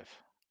tentative.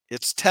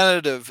 It's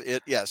tentative.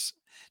 Yes,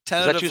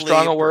 Is that too tentatively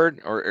strong a approved.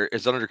 word, or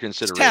is that under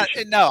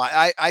consideration? No,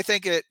 I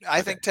think it. I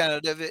Okay. think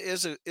tentative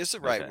is the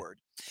right Okay. word.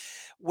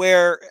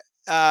 Where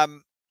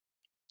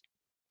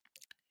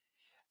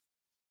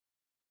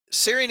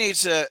CIRI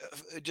needs to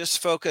just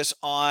focus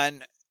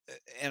on,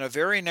 in a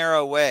very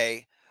narrow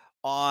way,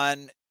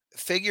 on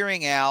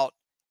figuring out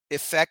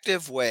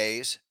effective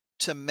ways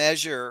to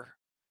measure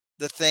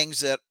the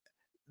things that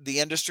the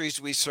industries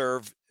we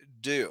serve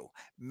do.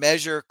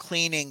 Measure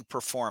cleaning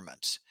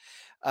performance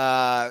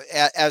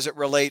as it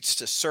relates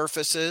to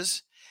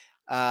surfaces,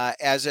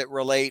 as it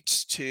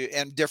relates to,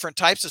 and different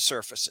types of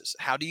surfaces.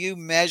 How do you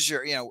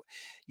measure?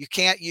 You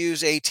can't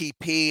use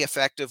ATP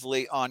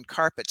effectively on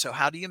carpet. So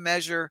how do you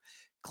measure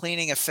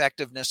cleaning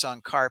effectiveness on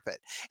carpet?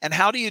 And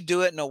how do you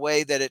do it in a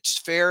way that it's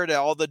fair to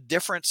all the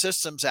different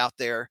systems out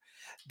there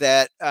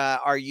that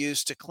are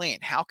used to clean?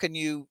 How can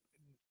you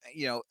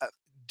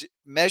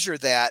measure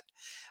that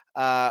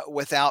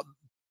without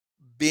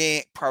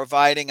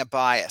providing a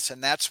bias?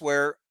 And that's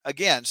where,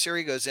 again,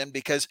 CIRI goes in,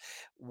 because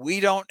we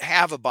don't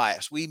have a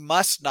bias. We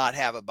must not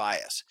have a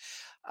bias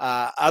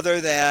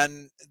other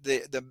than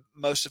the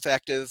most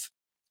effective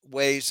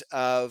ways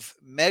of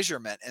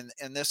measurement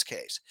in this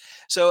case.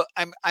 So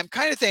I'm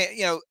kind of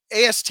thinking,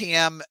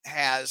 ASTM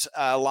has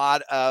a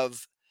lot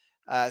of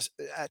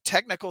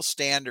technical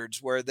standards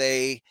where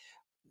they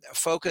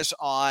focus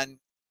on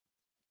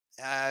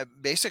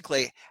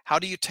basically, how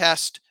do you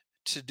test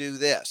to do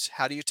this?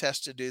 How do you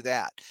test to do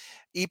that?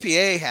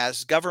 EPA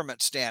has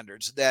government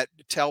standards that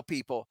tell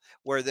people,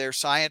 where their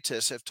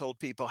scientists have told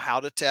people how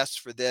to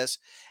test for this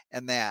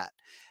and that.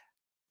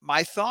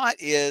 My thought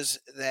is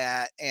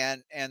that,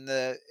 and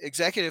the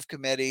executive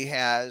committee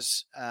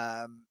has,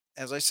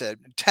 as I said,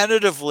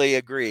 tentatively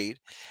agreed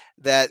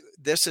that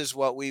this is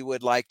what we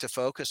would like to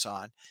focus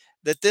on,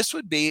 that this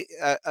would be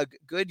a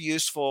good,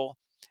 useful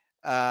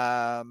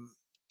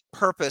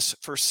purpose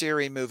for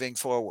CIRI moving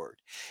forward.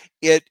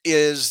 It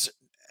is,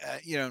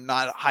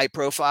 not high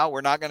profile.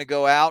 We're not going to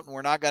go out and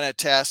we're not going to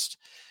test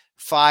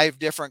 5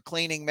 different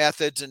cleaning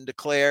methods and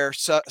declare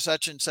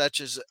such and such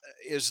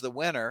is the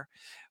winner.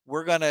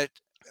 We're going to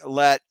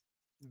we're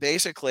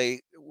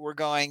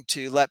going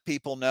to let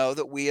people know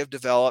that we have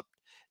developed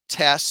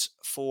tests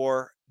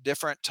for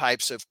different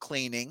types of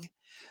cleaning.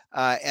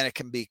 And it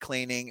can be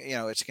cleaning,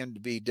 it's going to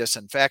be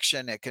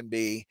disinfection. It can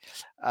be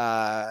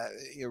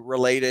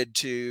related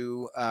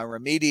to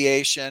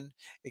remediation,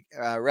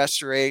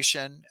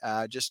 restoration,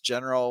 just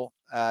general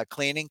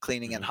cleaning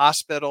in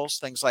hospitals,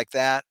 things like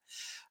that,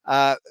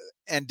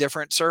 and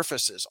different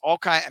surfaces.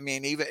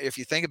 Even if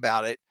you think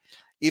about it,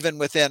 even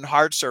within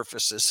hard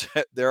surfaces,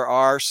 there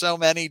are so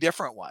many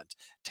different ones.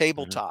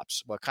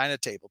 Tabletops, what kind of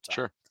tabletop?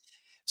 Sure.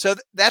 So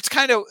that's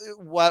kind of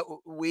what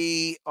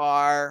we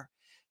are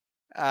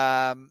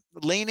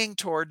leaning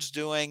towards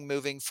doing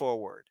moving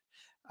forward.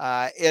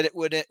 It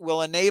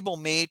will enable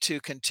me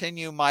to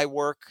continue my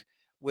work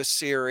with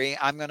CIRI.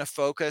 I'm going to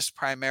focus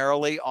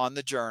primarily on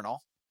the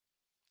journal,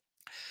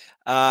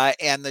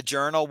 and the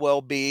journal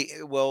will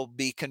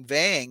be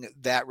conveying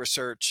that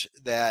research,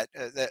 that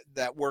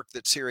work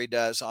that CIRI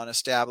does on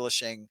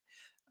establishing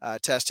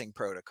testing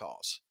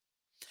protocols.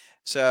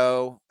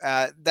 So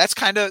that's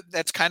kind of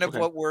Okay.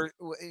 what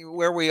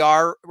where we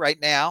are right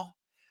now.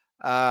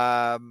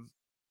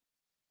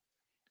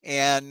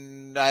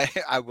 And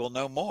I will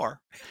know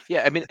more.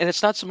 Yeah, I mean, and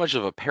it's not so much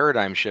of a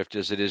paradigm shift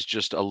as it is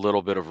just a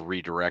little bit of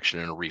redirection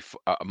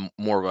and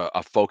more of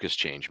a focus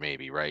change,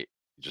 maybe, right?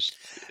 Just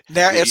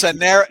It's a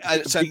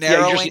yeah,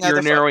 narrowing of you're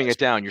the narrowing focus. it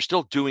down. You're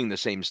still doing the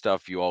same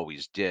stuff you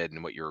always did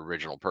and what your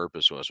original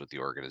purpose was with the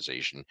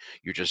organization.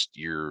 You're just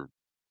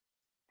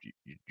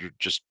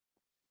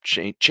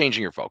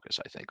changing your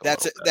focus, I think, a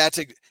little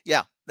bit.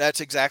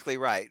 That's exactly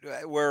right.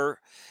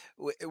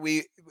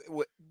 We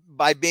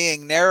by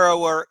being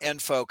narrower in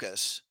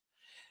focus,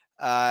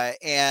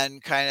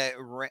 and kind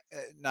of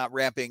not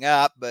ramping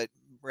up, but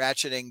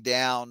ratcheting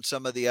down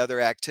some of the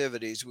other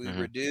activities, we Mhm.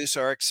 reduce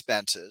our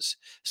expenses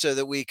so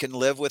that we can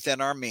live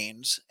within our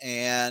means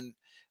and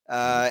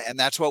and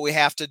that's what we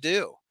have to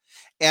do.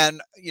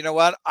 And you know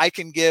what? I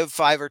can give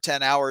 5 or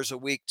 10 hours a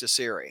week to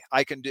Siri.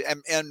 I can do,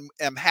 and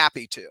am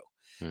happy to,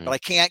 but Mhm. I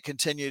can't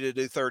continue to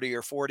do 30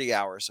 or 40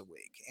 hours a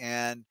week.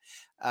 And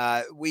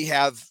we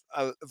have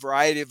a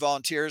variety of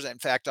volunteers. In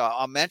fact,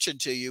 I'll mention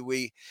to you,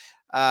 we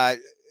uh,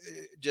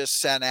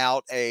 just sent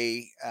out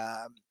a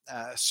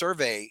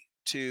survey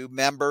to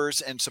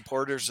members and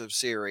supporters of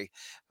Siri,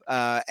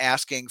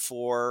 asking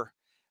for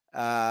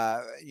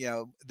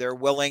their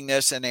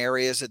willingness in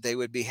areas that they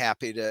would be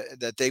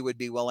that they would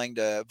be willing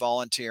to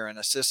volunteer and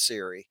assist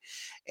Siri.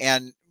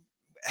 And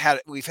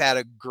we've had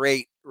a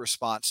great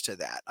response to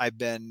that. I've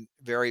been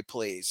very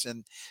pleased.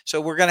 And so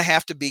we're going to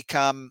have to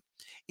become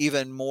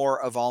even more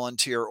a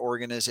volunteer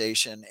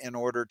organization in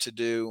order to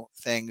do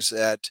things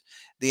that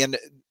the end,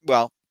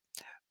 well,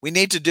 we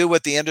need to do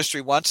what the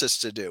industry wants us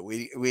to do.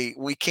 We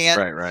can't,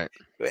 Right, right.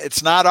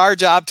 it's not our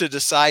job to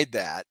decide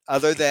that,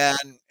 other than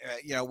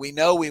we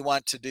know we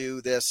want to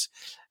do this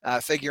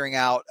figuring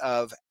out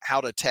of how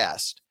to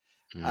test,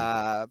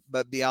 Mhm.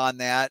 but beyond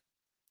that,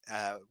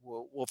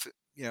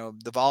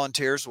 the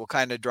volunteers will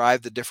kind of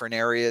drive the different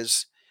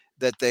areas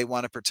that they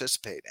want to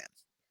participate in.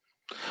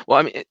 Well,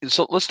 I mean,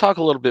 so let's talk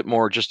a little bit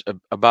more just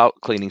about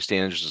cleaning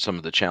standards and some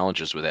of the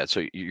challenges with that.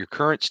 So your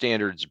current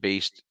standards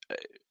based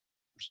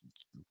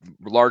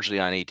largely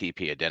on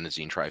ATP,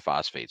 adenosine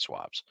triphosphate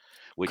swabs,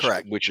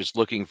 Correct. which is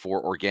looking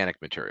for organic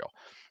material,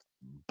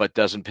 but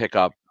doesn't pick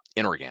up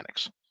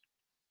inorganics.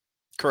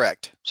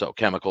 Correct. So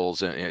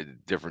chemicals and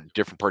different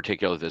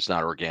particulate that's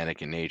not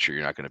organic in nature,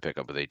 you're not going to pick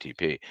up with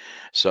ATP.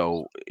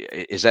 So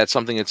is that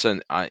something that's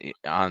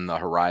on the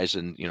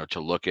horizon? To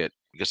look at,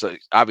 because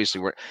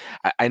obviously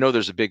I know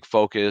there's a big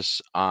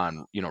focus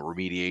on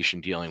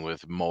remediation, dealing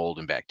with mold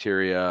and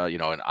bacteria.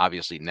 And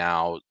obviously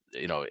now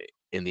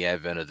in the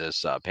advent of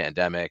this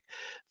pandemic,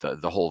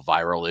 the whole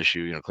viral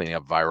issue, cleaning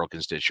up viral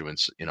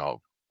constituents, a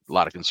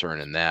lot of concern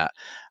in that.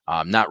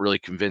 Not really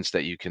convinced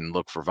that you can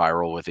look for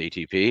viral with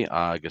ATP.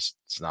 I guess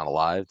it's not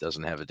alive,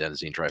 doesn't have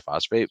adenosine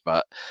triphosphate,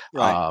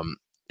 Right.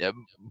 yeah,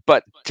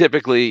 but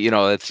typically,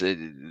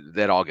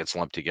 that all gets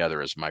lumped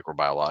together as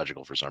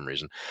microbiological for some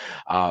reason.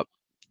 Uh,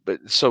 but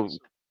so,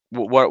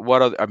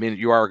 what other? I mean,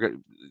 you are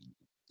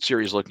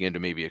series looking into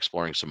maybe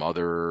exploring some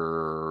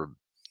other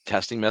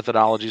testing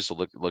methodologies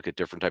to look at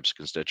different types of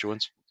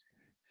constituents.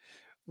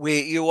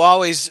 You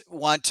always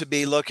want to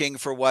be looking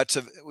for what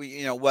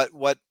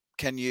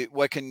can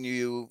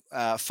you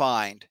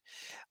find.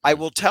 I Mhm.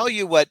 will tell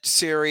you what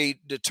Siri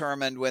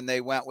determined when they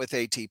went with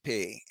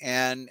ATP.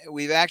 And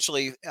we've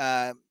actually,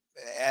 at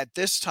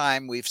this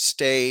time, we've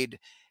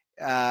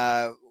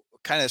uh,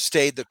 kind of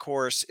stayed the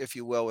course, if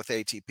you will, with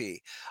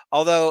ATP.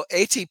 Although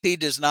ATP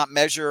does not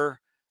measure,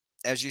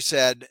 as you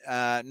said,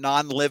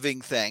 non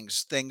living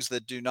things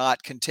that do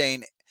not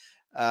contain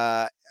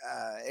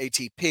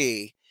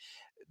ATP.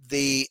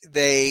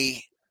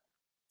 They,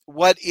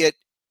 what it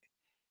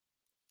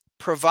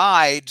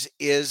provides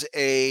is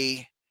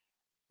a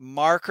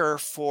marker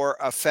for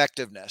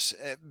effectiveness,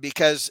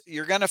 because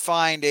you're going to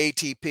find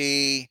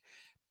ATP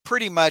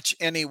pretty much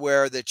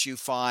anywhere that you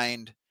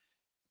find.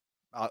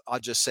 I'll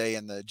just say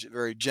in the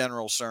very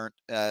general term,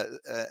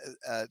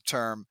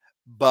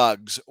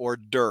 bugs or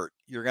dirt.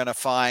 You're going to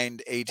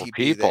find Or ATP there.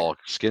 people,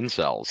 skin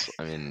cells.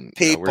 I mean,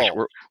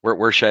 People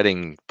we're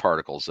shedding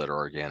particles that are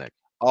organic.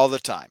 all the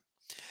time,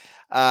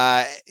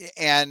 uh,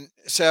 and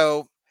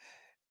so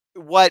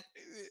what?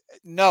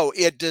 No,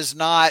 it does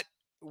not.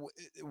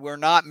 We're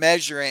not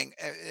measuring.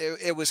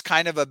 It was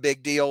kind of a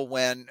big deal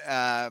when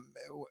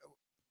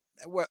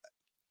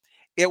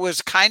it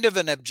was kind of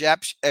an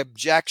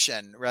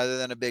objection rather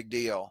than a big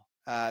deal,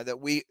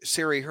 that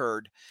Siri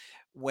heard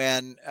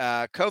when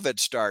COVID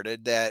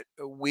started, that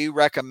we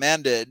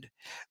recommended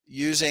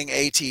using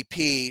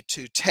ATP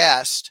to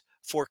test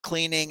for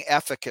cleaning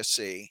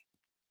efficacy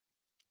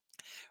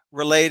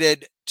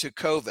related to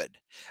COVID.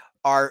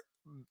 Our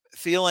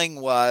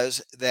feeling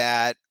was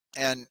that,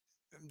 and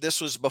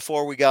this was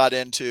before we got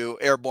into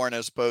airborne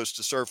as opposed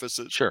to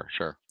surfaces. Sure,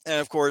 sure. And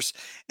of course,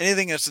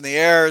 anything that's in the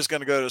air is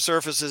going to go to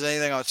surfaces.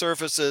 Anything on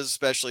surfaces,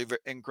 especially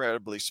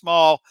incredibly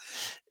small,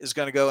 is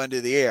going to go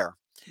into the air.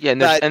 Yeah,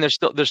 and But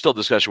there's still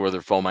discussion whether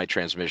fomite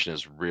transmission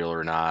is real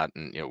or not,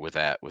 and with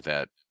that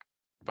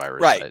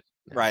virus.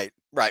 right,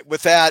 right.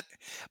 With that,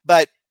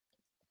 but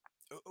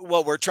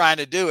what we're trying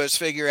to do is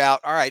figure out.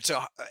 All right,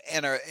 so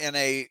in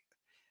a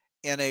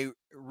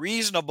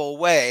reasonable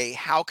way,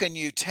 how can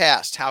you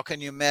test? How can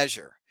you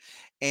measure?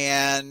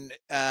 And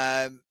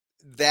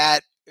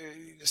that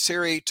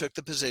Siri took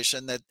the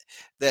position that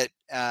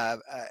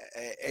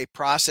a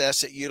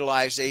process that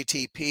utilized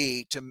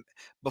ATP to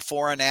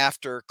before and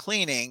after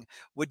cleaning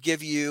would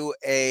give you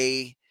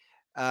a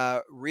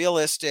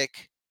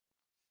realistic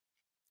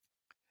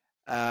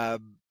uh,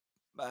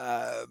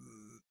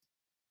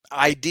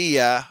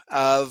 idea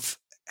of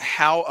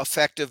how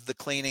effective the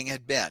cleaning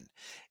had been.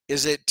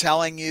 Is it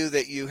telling you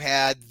that you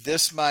had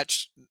this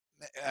much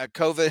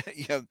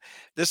COVID,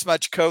 this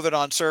much COVID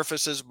on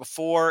surfaces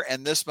before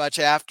and this much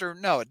after?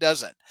 No, it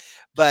doesn't.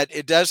 But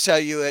it does tell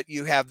you that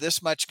you have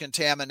this much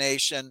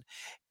contamination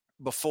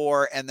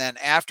before, and then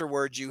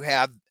afterwards you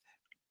have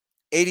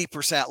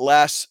 80%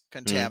 less Mhm.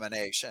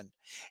 contamination,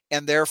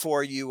 and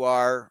therefore you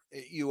are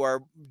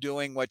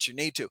doing what you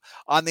need to.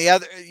 On the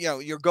other,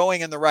 you're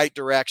going in the right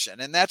direction,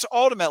 and that's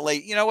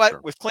ultimately, what,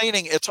 Sure. with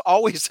cleaning, it's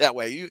always that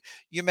way.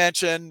 You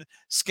mentioned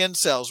skin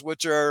cells,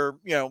 which are,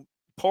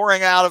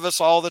 pouring out of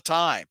us all the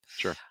time.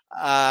 Sure.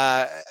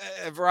 uh,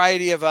 a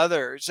variety of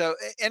others. So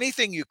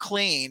anything you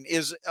clean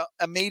is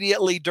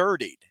immediately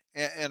dirtied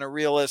in a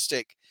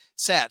realistic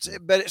sense.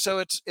 Mhm. But so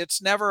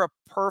it's never a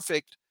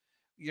perfect.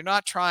 You're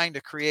not trying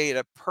to create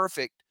a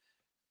perfectly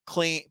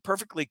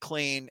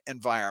clean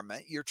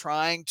environment. You're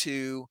trying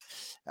to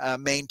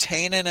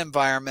maintain an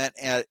environment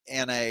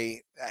in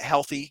a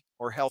healthy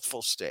or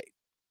healthful state.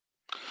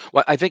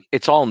 Well, I think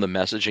it's all in the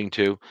messaging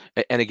too.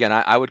 And again,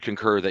 I would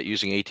concur that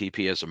using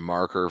ATP as a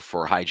marker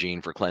for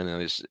hygiene, for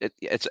cleanliness,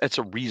 it's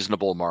a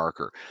reasonable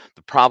marker.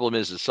 The problem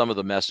is some of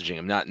the messaging.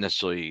 I'm not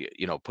necessarily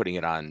putting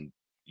it on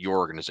your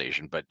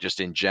organization, but just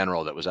in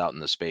general that was out in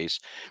the space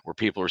where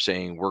people are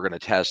saying we're going to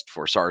test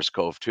for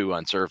SARS-CoV-2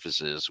 on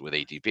surfaces with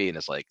ATP, and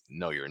it's like,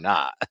 no, you're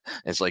not.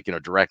 It's like,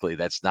 directly.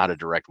 That's not a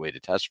direct way to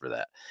test for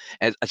that.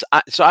 And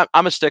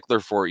I'm a stickler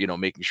for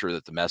making sure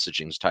that the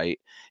messaging's tight,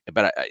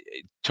 but I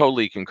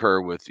totally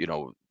concur with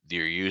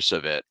your use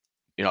of it.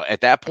 At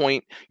that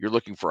point you're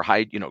looking for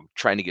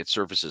trying to get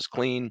surfaces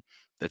clean.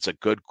 That's a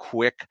good,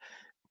 quick,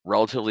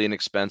 relatively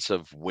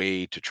inexpensive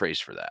way to trace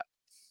for that.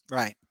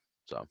 Right.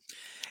 So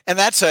And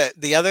that's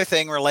the other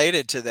thing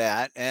related to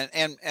that.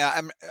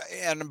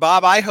 And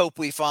Bob, I hope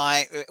we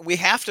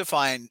have to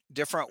find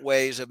different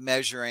ways of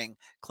measuring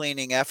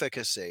cleaning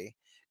efficacy,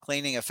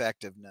 cleaning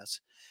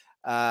effectiveness,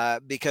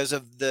 because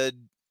of the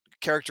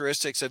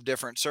characteristics of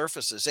different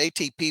surfaces.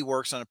 ATP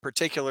works on a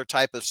particular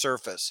type of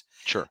surface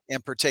sure.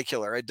 in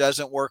particular. It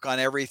doesn't work on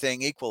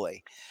everything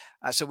equally.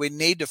 So we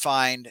need to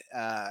find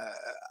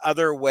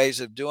other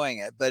ways of doing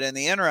it. But in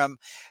the interim,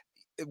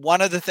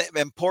 one of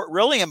the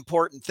really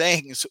important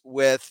things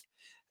with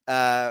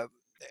uh,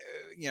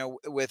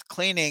 with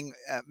cleaning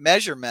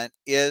measurement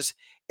is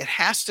it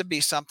has to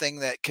be something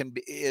that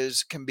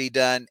can be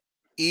done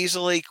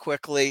easily,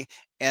 quickly,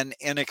 and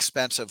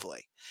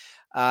inexpensively.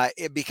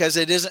 Because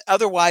it isn't,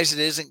 otherwise it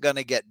isn't going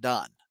to get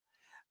done,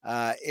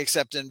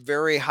 except in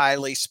very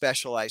highly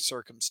specialized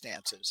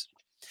circumstances.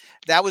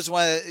 That was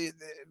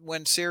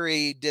when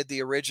SIRI did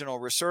the original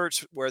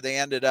research where they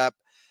ended up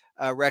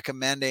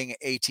recommending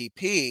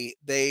ATP.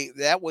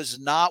 That was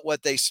not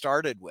what they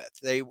started with.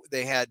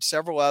 They had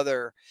several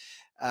other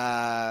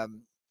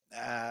um,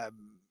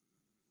 um,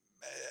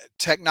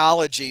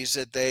 technologies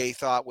that they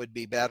thought would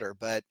be better,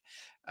 but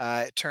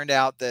it turned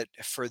out that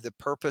for the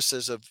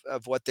purposes of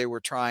what they were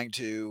trying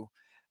to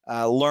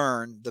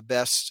learn, the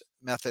best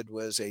method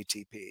was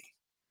ATP.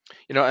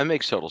 It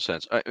makes total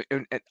sense.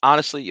 And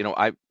honestly,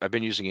 I've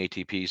been using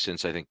ATP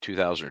since I think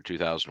 2000 or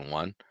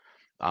 2001.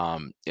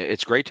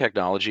 It's great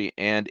technology,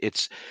 and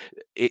it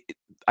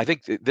I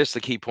think this is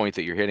the key point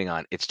that you're hitting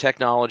on. It's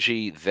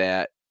technology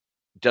that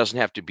doesn't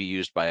have to be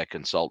used by a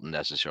consultant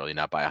necessarily,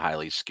 not by a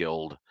highly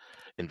skilled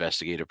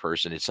investigative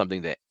person. It's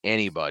something that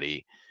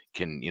anybody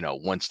can,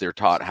 once they're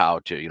taught how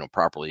to,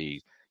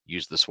 properly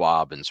use the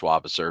swab and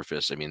swab a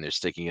surface. I mean, they're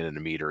sticking it in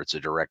a meter. It's a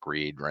direct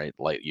read, right?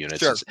 Light units.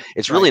 Sure.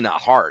 It's Right. really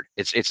not hard.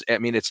 I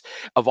mean, it's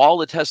of all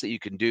the tests that you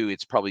can do,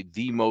 it's probably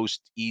the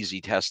most easy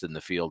test in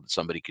the field that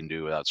somebody can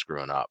do without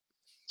screwing up.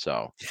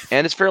 So,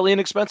 and it's fairly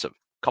inexpensive.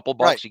 Couple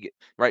Right. bucks, you get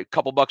right,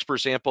 couple bucks per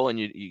sample, and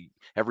you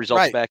have results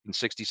Right. back in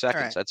 60 All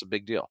seconds. right. That's a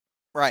big deal.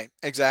 Right,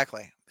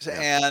 exactly.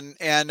 Yeah.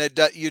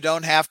 You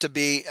don't have to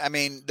be. I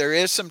mean, there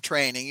is some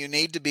training. You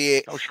need to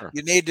be. Oh, sure.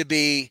 You need to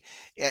be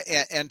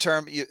in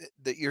term.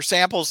 Your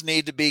samples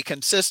need to be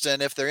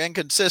consistent. If they're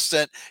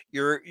inconsistent,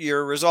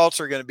 your results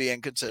are going to be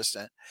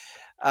inconsistent.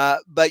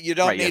 But you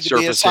don't Right, yeah, need to be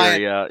a surface scientist.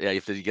 area. Yeah,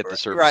 if you get the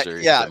surface Right.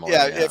 area Yeah. similar.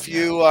 Yeah. Yeah, If yeah.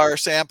 you are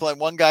sampling,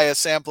 one guy is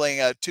sampling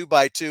a 2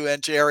 by 2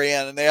 inch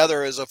area and the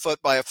other is a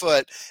foot by a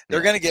foot, they're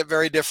Yeah. going to get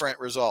very different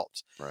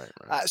results. Right,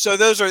 right. So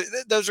those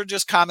are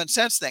just common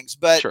sense things.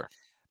 But Sure.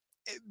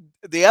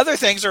 the other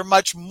things are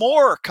much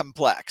more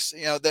complex.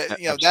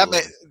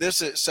 Absolutely.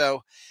 This is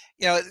so.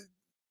 You know,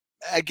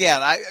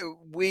 again,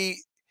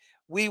 we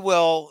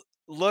will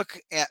look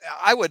at.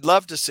 I would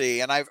love to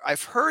see, and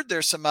I've heard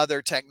there's some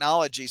other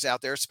technologies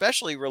out there,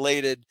 especially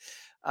related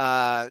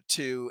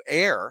to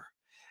air,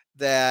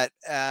 that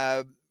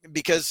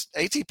because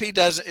ATP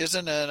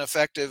isn't an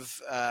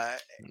effective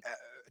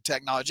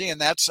technology,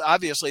 and that's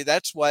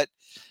what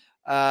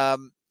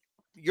um,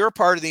 your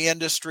part of the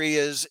industry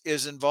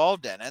is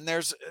involved in, and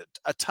there's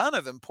a ton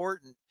of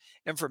important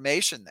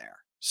information there.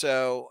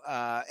 So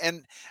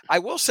and I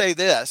will say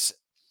this: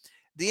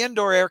 the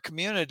indoor air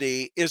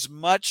community is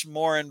much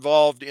more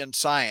involved in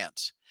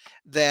science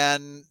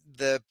than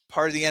the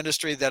part of the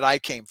industry that I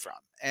came from,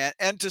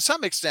 and to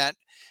some extent,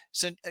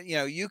 since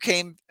you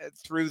came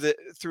through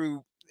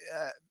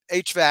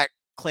HVAC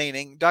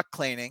cleaning, duct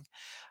cleaning.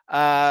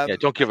 Yeah, um,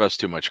 don't give us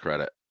too much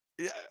credit.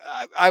 yeah,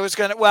 I was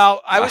gonna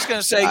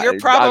say you're I'm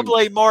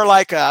probably more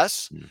like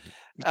us. Mhm.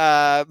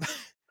 Um,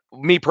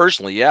 Me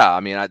personally, yeah. I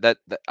mean,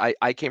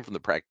 I came from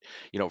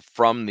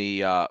from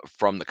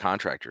the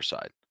contractor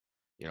side,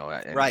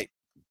 and Right.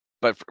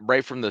 but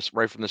right from the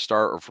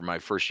start, or from my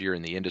first year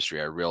in the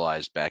industry, I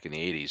realized back in the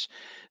 '80s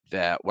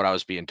that what I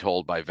was being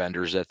told by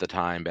vendors at the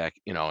time,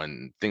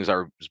 and things I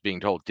was being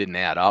told didn't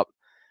add up.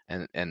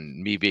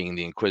 And me being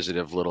the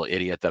inquisitive little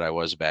idiot that I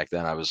was back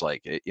then, I was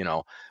like,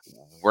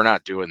 we're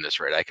not doing this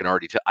right. I can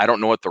already tell. I don't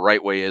know what the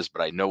right way is,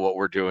 but I know what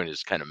we're doing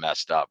is kind of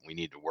messed up. We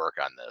need to work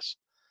on this.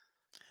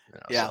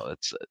 Yeah. So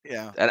it's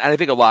Yeah. and I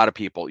think a lot of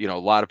people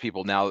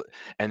now,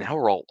 and now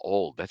we're all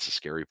old. That's the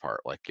scary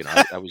part. Like,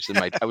 I was in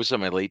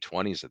my late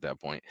 20s at that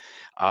point.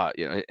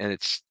 And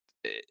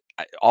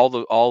eh,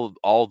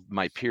 all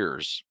my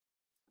peers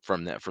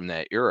from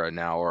that era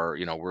now are,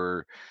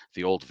 we're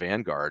the old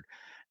vanguard.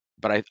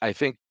 But I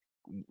think,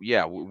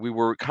 yeah, we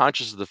were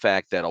conscious of the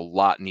fact that a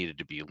lot needed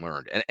to be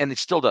learned, and it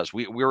still does.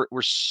 We're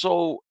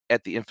so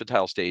at the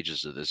infantile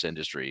stages of this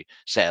industry,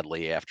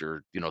 sadly.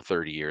 After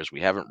 30 years,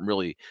 we haven't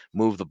really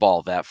moved the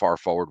ball that far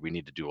forward. We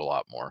need to do a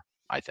lot more,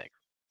 I think.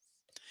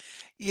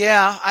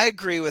 Yeah, I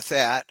agree with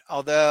that.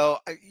 Although,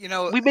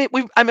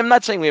 I'm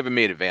not saying we haven't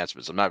made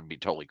advancements. I'm not be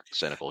totally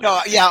cynical here,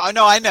 no, yeah,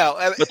 I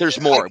know. but there's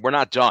I more. We're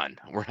not done.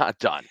 We're not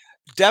done.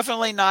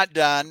 definitely not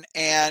done.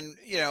 And,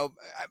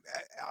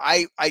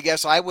 I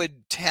guess I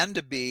would tend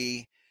to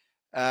be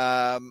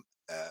um,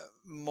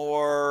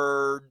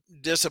 more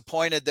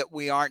disappointed that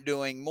we aren't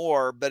doing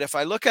more. But if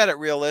I look at it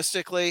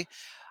realistically,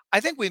 I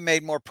think we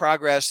made more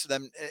progress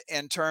than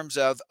in terms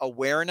of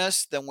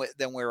awareness than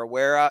we're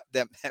aware of.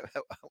 Than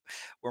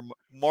we're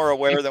more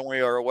aware than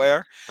we are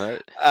aware.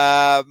 Right.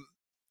 Um,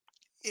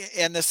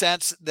 in the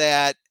sense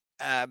that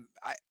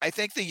I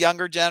think the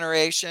younger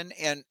generation,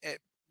 and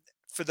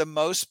for the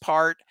most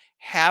part,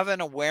 have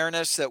an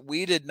awareness that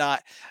we did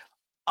not.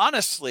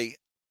 Honestly,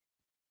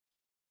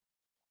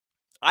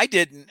 I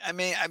didn't. I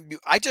mean,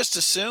 I just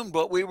assumed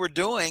what we were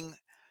doing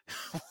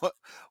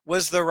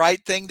was the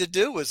right thing to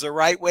do, was the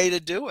right way to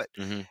do it.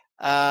 Hmm.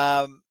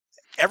 Um,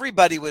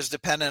 Everybody was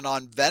dependent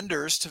on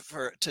vendors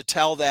to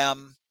tell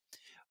them,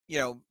 you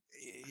know,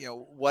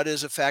 what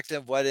is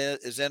effective, what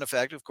is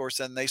ineffective. Of course,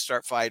 then they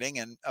start fighting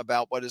and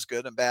about what is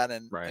good and bad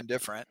and Right.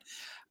 indifferent.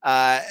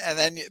 And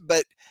then,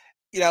 but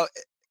you know,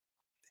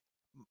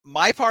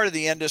 my part of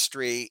the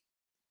industry,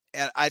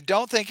 and I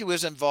don't think it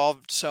was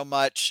involved so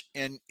much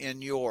in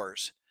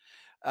yours,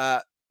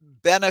 uh,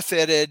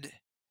 benefited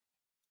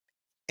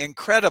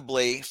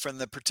incredibly from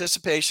the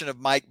participation of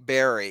Mike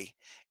Berry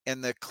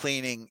in the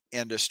cleaning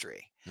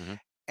industry. Hmm.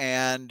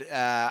 And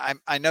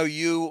I know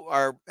you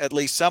are at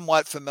least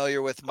somewhat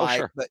familiar with Oh, Mike,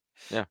 sure.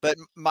 Yeah. but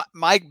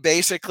Mike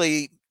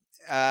basically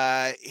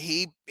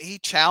he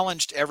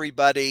challenged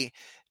everybody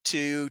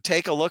to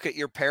take a look at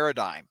your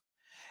paradigm.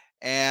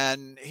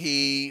 And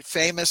he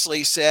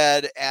famously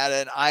said at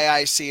an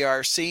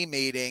IICRC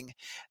meeting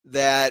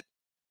that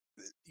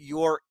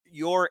your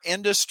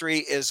industry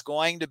is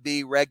going to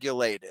be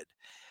regulated.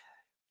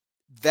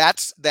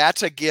 That's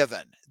a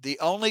given. The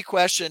only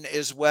question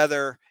is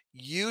whether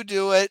you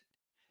do it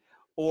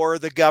or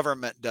the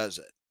government does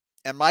it.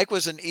 And Mike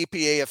was an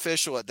EPA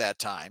official at that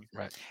time,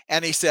 Right.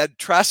 and he said,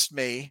 "Trust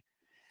me,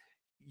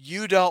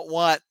 you don't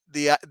want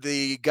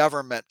the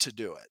government to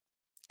do it."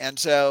 And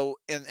so,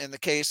 in the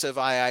case of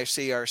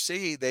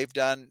IICRC, they've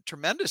done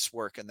tremendous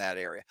work in that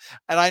area.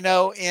 And I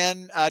know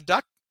in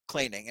duct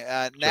cleaning,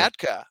 Sure.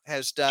 NADCA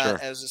Sure.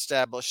 has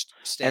established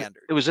And it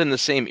standards. was in the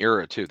same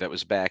era too. That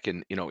was back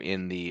in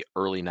the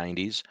early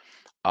 '90s.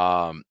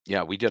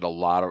 Yeah, we did a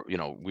lot of,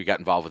 we got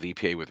involved with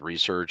EPA with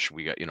research.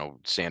 We got,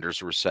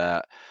 standards were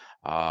set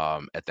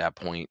at that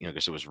point,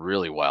 because it was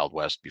really Wild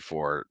West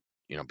before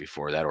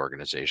that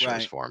organization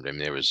was Right. formed. I mean,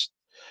 there was,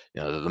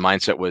 the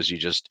mindset was you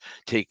just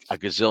take a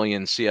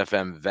gazillion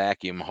CFM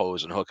vacuum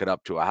hose and hook it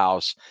up to a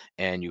house,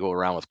 and you go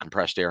around with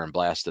compressed air and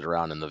blast it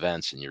around in the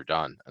vents, and you're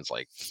done. It's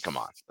like, come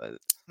on,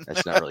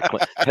 that's not really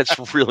clean. That's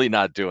really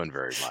not doing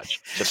very much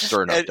except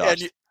stirring up And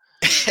dust.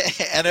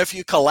 and if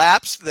you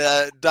collapse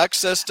the duct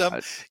system,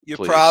 Uh,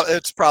 please,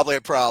 it's probably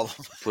a problem.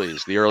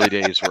 please. The early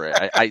days were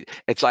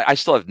it's like I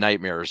still have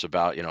nightmares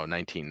about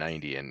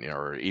 1990 and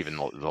or even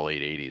the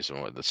late '80s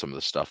and some of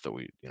the stuff that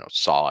we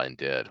saw and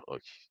did.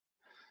 Look,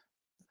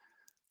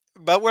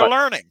 But we're but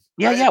learning.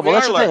 yeah, yeah. We Well,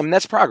 that's are the thing. I learning. mean,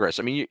 that's progress.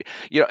 I mean,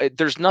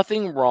 there's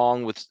nothing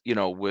wrong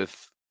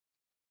with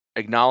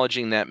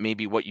acknowledging that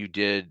maybe what you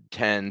did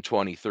 10,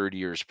 20, 30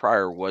 years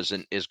prior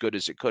wasn't as good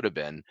as it could have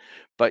been,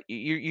 but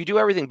you do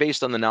everything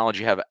based on the knowledge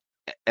you have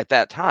at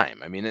that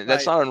time. I mean,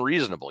 that's Right. not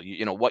unreasonable.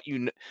 You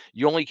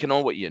only can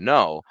know what you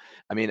know.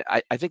 I mean,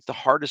 I think the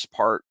hardest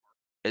part,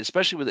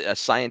 especially with a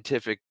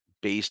scientific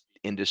based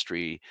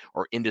industry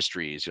or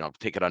industries,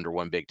 take it under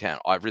one big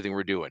tent, everything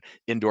we're doing,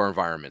 indoor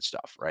environment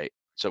stuff, right?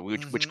 So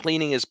which Hmm.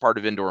 cleaning is part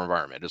of indoor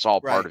environment. It's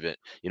all part Right. of it,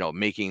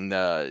 making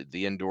the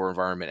indoor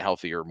environment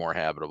healthier, more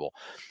habitable.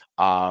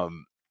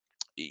 um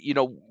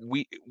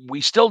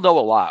we still know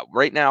a lot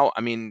right now.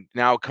 I mean,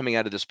 now coming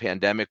out of this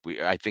pandemic,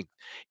 I think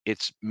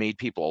it's made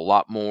people a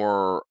lot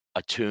more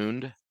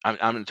attuned.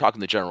 I'm talking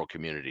the general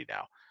community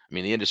now. I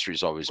mean, the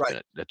industry's always Right.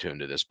 been attuned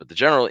to this, but the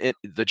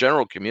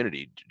general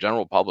community,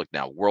 general public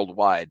now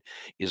worldwide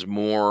is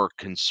more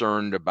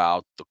concerned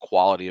about the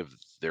quality of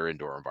their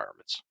indoor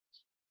environments.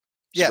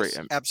 It's a great,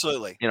 Yes,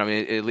 absolutely. I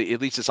mean, at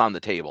least it's on the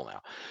table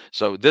now.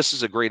 So this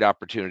is a great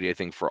opportunity, I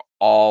think, for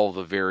all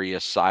the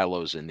various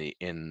silos in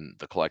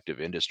the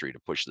collective industry to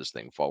push this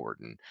thing forward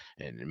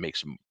and make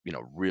some,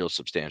 real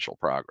substantial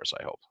progress,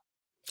 I hope.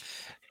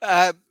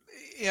 Uh,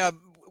 you know,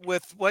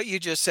 with what you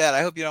just said,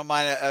 I hope you don't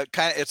mind.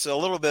 Kind of, it's a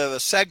little bit of a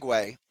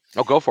segue,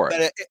 Oh, go for it.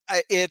 but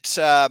it's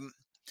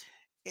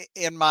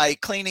in my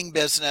cleaning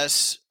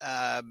business.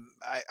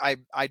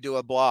 I do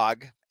a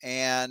blog,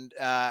 and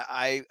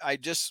I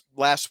just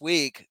last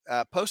week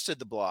posted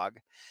the blog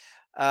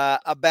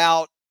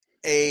about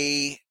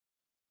a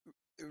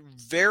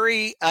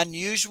very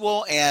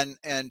unusual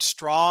and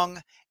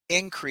strong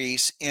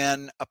increase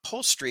in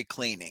upholstery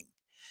cleaning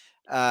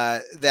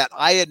that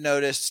I had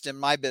noticed in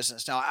my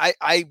business. Now,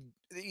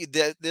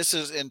 this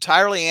is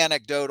entirely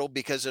anecdotal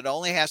because it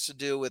only has to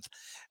do with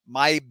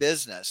my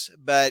business,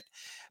 but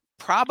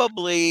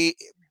probably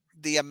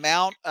the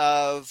amount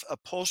of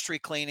upholstery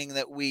cleaning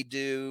that we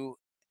do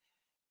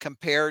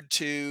compared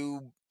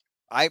to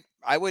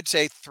I would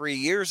say 3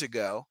 years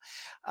ago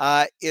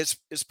is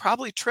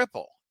probably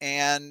triple,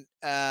 and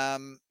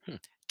Hmm.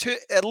 to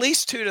at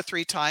least 2 to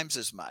 3 times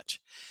as much.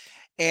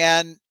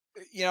 And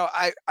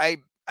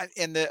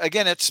in the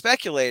again, it's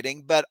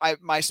speculating, but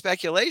my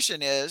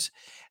speculation is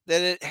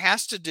that it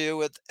has to do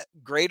with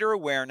greater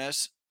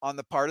awareness on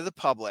the part of the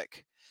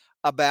public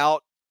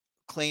about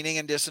cleaning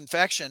and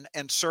disinfection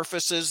and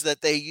surfaces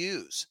that they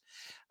use.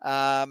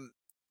 Um,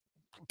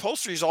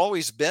 Upholstery's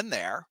always been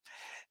there.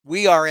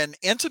 We are in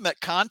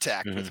intimate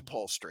contact with Hmm.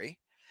 upholstery,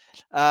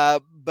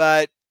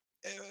 but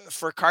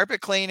for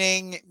carpet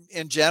cleaning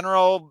in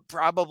general,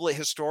 probably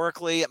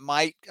historically, it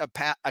might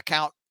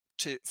account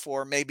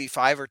for maybe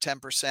 5 or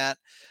 10%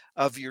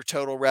 of your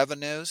total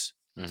revenues.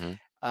 Hmm.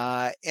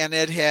 And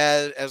it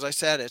has, as I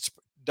said, it's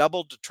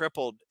doubled to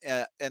tripled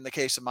in the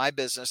case of my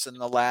business in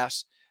the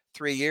last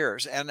 3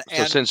 years,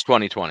 So and since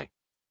 2020.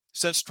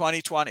 since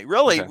 2020.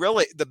 Really, Okay.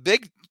 really, the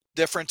big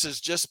difference has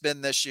just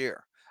been this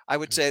year. I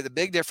would Hmm. say the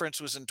big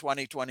difference was in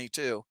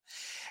 2022,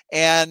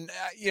 and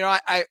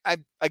I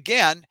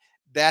again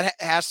that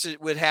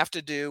would have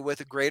to do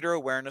with a greater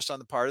awareness on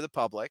the part of the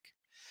public.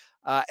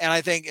 And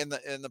I think in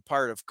the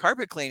part of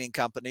carpet cleaning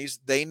companies,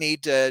 they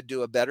need to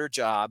do a better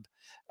job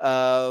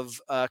of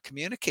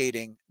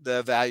communicating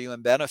the value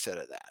and benefit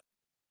of that.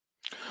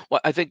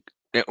 Well, I think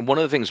one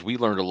of the things we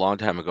learned a long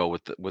time ago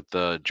with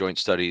the joint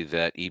study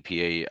that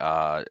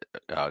EPA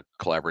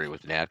collaborated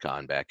with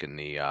NatCon back in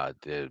the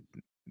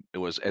it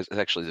was it's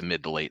actually the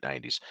mid to late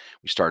 90s.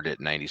 We started it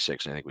in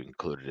 96, and I think we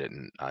concluded it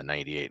in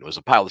 98. It was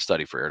a pilot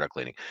study for air duct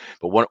cleaning.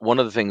 But one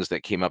of the things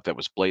that came up that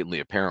was blatantly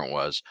apparent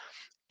was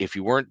if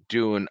you weren't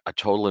doing a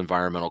total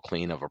environmental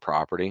clean of a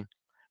property,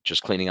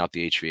 just cleaning out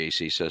the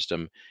HVAC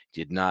system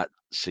did not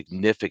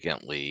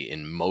significantly,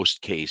 in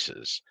most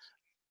cases,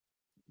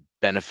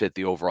 benefit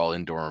the overall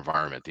indoor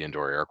environment, the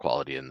indoor air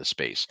quality in the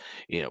space,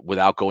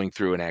 without going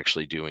through and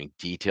actually doing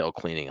detail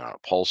cleaning on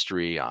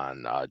upholstery,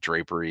 on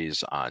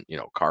draperies, on,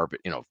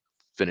 carpet,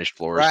 finished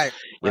floors. Right,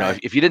 If,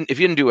 right. if you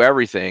didn't do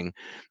everything,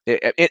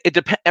 it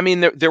depends. I mean,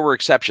 there were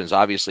exceptions.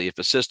 Obviously, if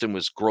a system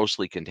was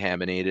grossly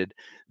contaminated,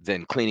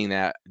 then cleaning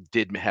that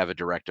did have a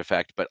direct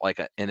effect. But like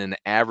in an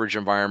average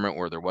environment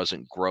where there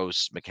wasn't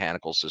gross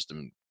mechanical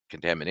system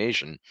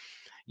contamination,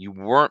 you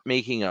weren't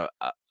making a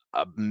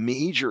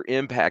major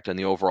impact on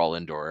the overall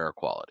indoor air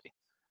quality.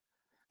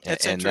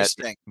 It's And that,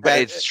 interesting. but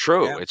it's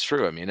true. Yeah, It's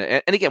true. I mean,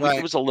 and again, it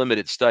right. was a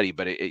limited study,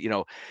 but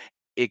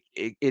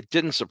it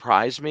didn't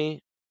surprise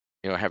me,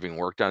 having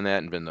worked on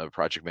that and been the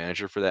project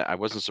manager for that. I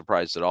wasn't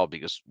surprised at all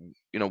because,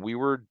 we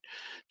were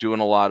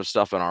doing a lot of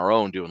stuff on our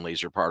own, doing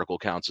laser particle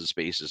counts in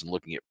spaces and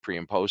looking at pre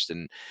and post,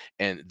 and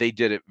they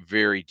did it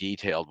very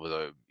detailed with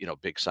a,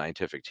 big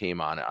scientific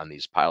team on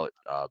these pilot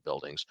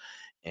buildings.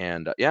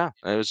 And yeah,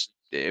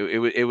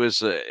 it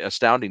was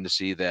astounding to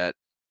see that,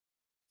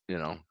 you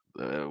know,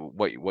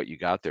 what you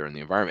got there in the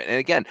environment. And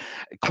again,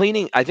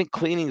 cleaning, I think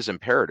cleaning is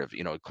imperative,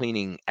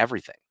 cleaning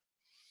everything.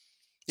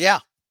 Yeah,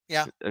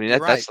 yeah, I mean, you're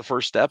that's right. the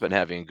first step in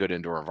having a good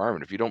indoor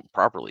environment. If you don't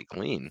properly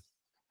clean.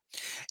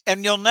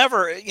 And you'll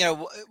never,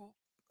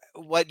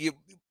 what you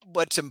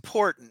what's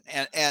important,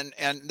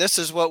 and this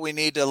is what we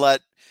need to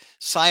let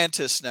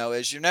scientists know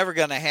is you're never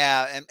going to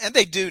have, and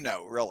they do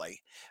know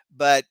really,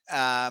 but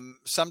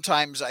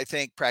sometimes I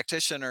think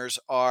practitioners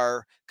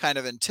are kind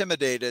of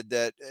intimidated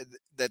that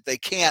they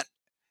can't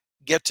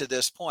get to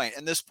this point,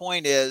 and this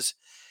point is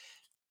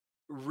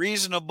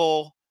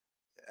reasonable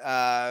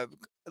uh,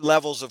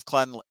 levels of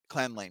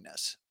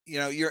cleanliness.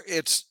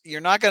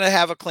 You're not going to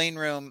have a clean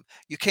room.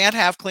 You can't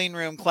have clean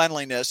room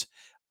cleanliness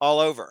all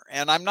over,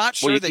 and I'm not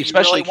Well, sure you that you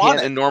really especially want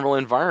can't it. in normal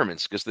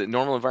environments because the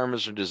normal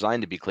environments are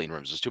designed to be clean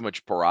rooms. There's too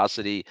much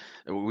porosity.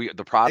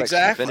 The products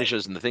and the Exactly.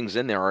 finishes and the things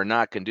in there are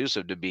not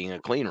conducive to being a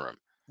clean room.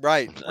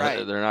 Right.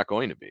 Right. They're not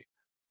going to be.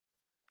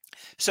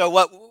 So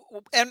what?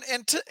 And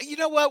you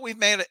know what? We've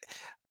made it.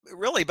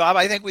 really, Bob,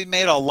 I think we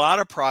made a lot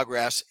of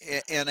progress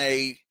in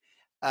a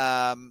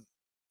um,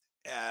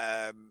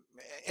 um,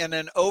 in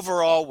an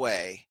overall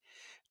way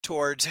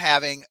towards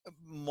having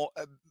more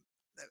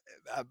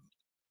uh,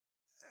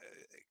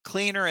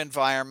 cleaner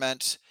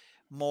environments,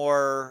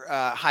 more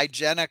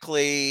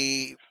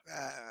hygienically.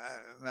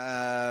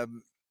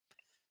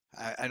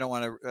 I don't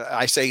want to.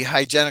 I say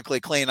hygienically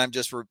clean. I'm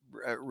just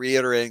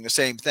reiterating the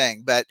same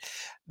thing, but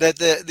that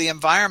the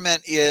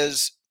environment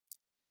is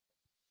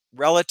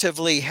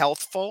relatively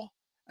healthful.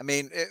 I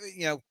mean,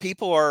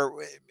 people are.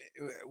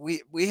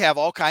 We have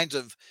all kinds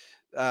of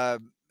uh,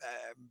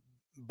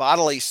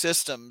 bodily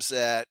systems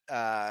that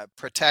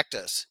protect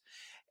us,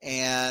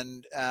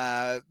 and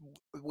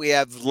we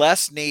have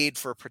less need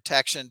for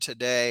protection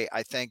today,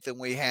 I think, than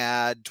we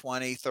had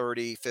 20,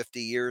 30,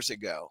 50 years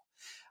ago,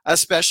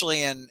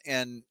 especially in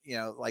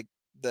like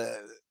the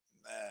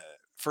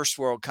first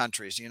world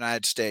countries,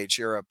 United States,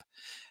 Europe,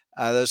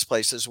 those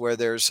places where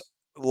there's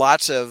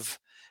lots of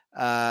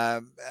uh,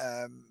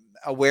 um,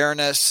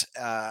 awareness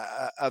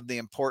of the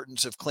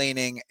importance of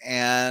cleaning.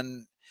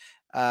 And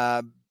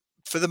uh,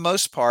 for the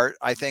most part,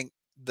 I think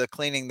the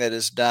cleaning that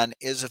is done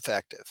is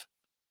effective.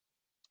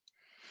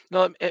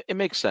 No, it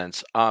makes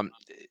sense. And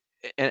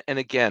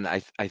again,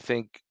 I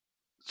think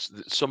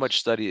so much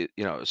study,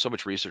 so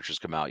much research has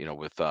come out,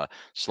 with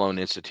Sloan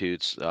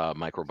Institute's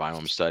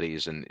microbiome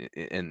studies,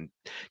 and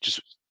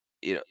just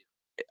you know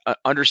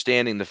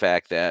understanding the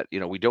fact that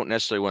we don't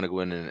necessarily want to go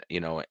in and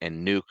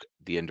and nuke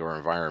the indoor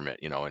environment,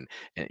 and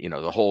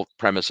the whole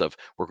premise of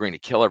we're going to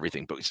kill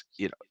everything, but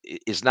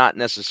is not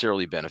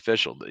necessarily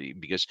beneficial,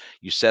 because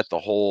you set the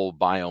whole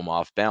biome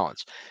off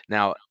balance.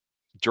 Now,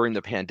 during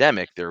the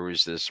pandemic, there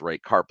was this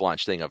right carte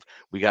blanche thing of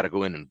we got to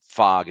go in and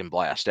fog and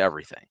blast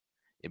everything.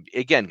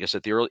 Again, because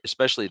at the early,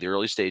 especially the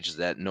early stages,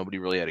 that nobody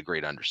really had a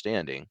great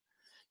understanding.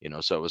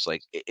 So it was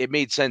like it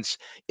made sense.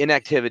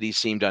 Inactivity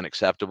seemed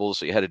unacceptable,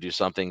 so you had to do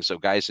something. So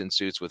guys in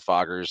suits with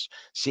foggers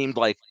seemed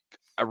like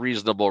a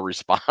reasonable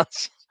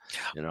response.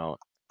 you know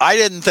I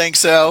didn't think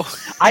so.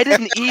 I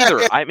didn't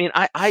either. I mean,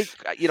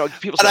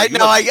 people But say, "Oh, I you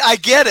know must be." I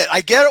get it.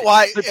 I get it.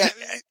 Why? But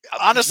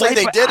Honestly, right,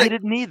 they but did I it.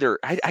 didn't either.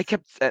 I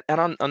kept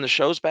and on the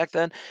shows back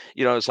then,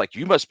 it's like,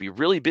 "You must be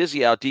really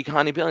busy out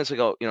deconning buildings." I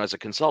go, as a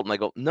consultant, I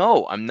go,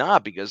 "No, I'm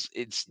not, because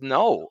it's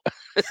no."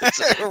 That's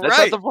not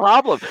Right. the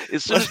problem.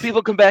 As soon But as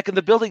people come back in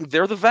the building,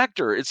 they're the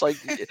vector. It's like,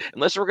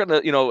 unless we're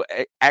gonna,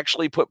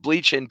 actually put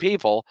bleach in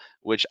people,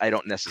 which I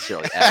don't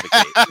necessarily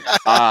advocate.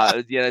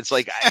 It's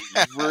like,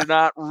 we're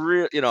not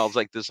real. It's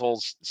like this whole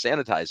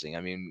sanitizing.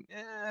 I mean,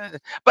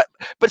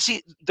 but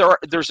see,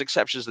 there's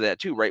exceptions to that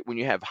too, right? When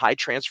you have high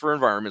transfer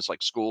environments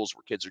like schools,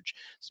 where kids are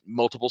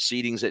multiple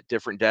seatings at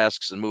different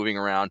desks and moving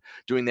around,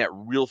 doing that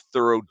real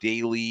thorough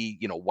daily,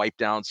 wipe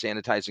down,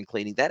 sanitizing,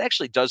 cleaning, that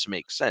actually does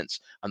make sense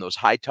on those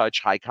high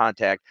touch, high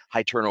contact,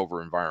 high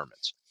turnover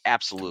environments.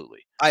 Absolutely.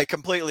 I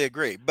completely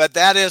agree. But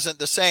that isn't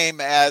the same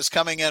as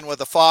coming in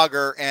with a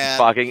fogger and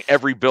Fogging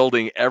every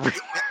building, it's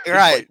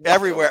right like, no.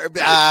 everywhere.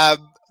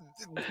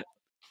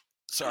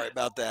 Sorry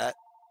about that.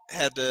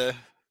 Had to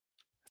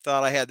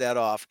thought I had that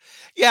off.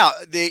 Yeah,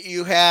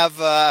 you have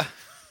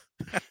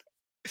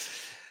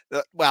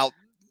well,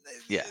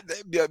 Yeah.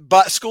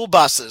 but school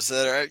buses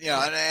that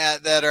are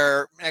that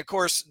are, and of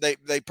course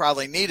they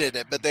probably needed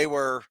it, but they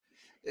were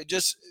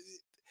just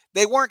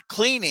they weren't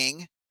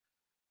cleaning,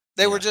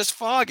 they were Yeah. just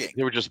fogging.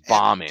 They were just and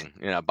bombing,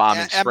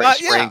 bombing, but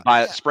spraying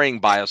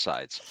spraying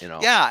biocides,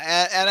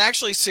 yeah, and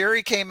actually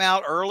Siri came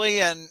out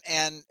early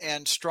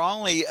and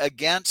strongly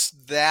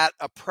against that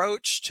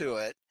approach to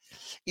it,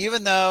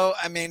 even though,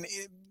 I mean,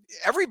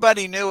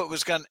 everybody knew it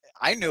was going to,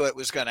 I knew it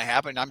was going to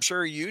happen. I'm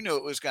sure you knew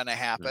it was going to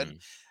happen. Mhm.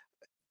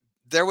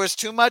 There was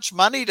too much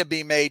money to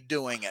be made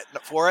doing it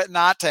for it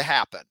not to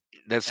happen.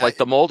 That's Uh, like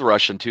the mold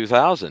rush in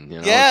 2000,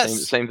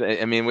 yes, same thing.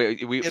 I mean, we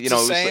it's the it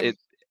was same.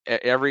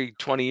 every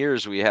 20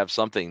 years we have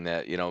something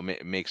that,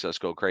 makes us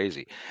go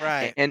crazy.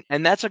 Right.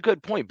 And that's a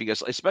good point,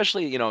 because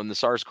especially, in the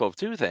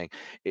SARS-CoV-2 thing,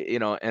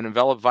 an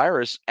enveloped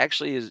virus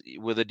actually is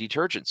with a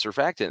detergent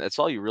surfactant. That's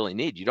all you really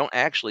need. You don't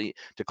actually,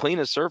 to clean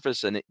a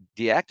surface and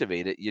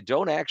deactivate it, you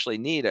don't actually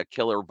need a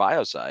killer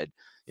biocide.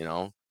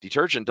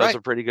 Detergent does Right.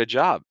 a pretty good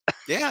job.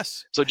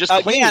 Yes. So just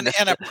Again, clean,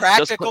 in a just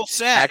practical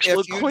sense,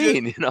 actual if you do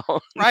clean.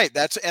 right,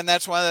 that's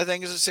one of the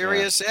things that Siri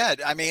Yeah, has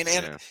said. I mean,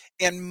 yeah.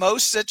 in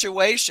most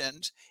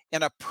situations,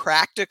 in a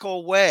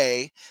practical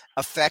way,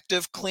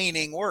 effective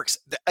cleaning works.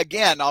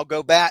 Again, I'll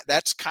go back.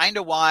 That's kind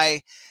of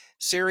why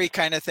Siri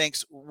kind of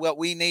thinks what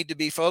we need to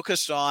be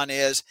focused on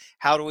is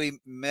how do we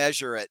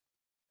measure it?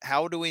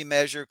 How do we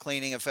measure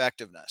cleaning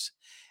effectiveness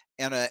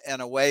in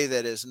a way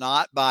that is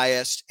not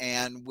biased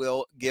and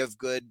will give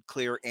good,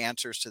 clear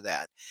answers to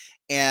that?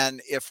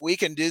 And if we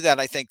can do that,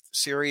 I think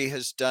Siri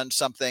has done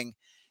something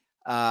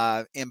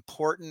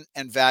important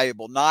and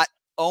valuable. Not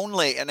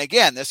only, and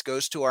again, this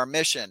goes to our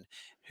mission,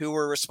 who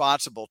we're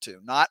responsible to,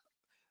 not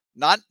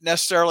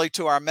necessarily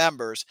to our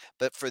members,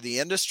 but for the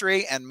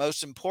industry, and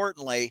most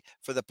importantly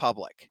for the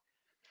public,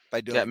 by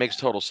Yeah, it doing makes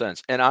that. total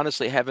sense. And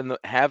honestly,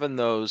 having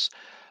those,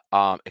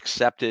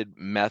 accepted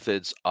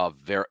methods of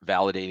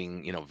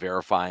validating,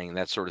 verifying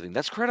that sort of thing.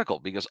 That's critical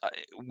because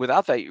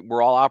without that,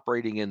 we're all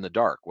operating in the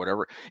dark,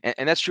 whatever.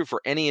 And that's true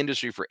for any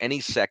industry, for any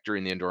sector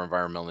in the indoor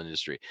environmental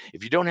industry.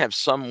 If you don't have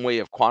some way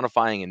of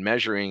quantifying and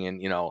measuring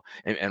and,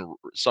 and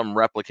some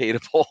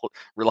replicatable,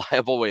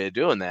 reliable way of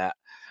doing that,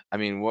 I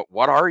mean,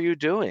 what are you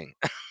doing?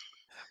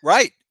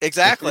 Right,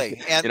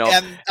 exactly. you know,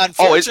 And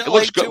oh, it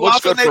unfortunately, looks good, too looks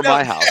often good they for don't.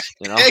 my house.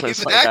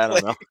 It's like, I Exactly.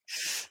 don't know.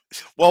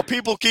 Well,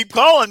 people keep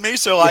calling me,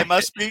 so I Yeah,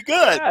 must be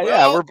good.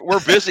 yeah, Well, we're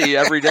busy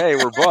every day.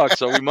 We're booked,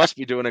 so we must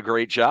be doing a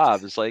great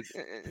job. It's like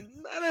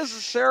not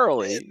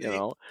necessarily,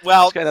 It's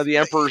well, kind of the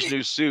emperor's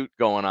new suit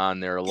going on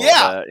there a little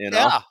yeah, bit.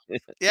 yeah,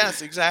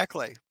 yes,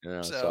 exactly.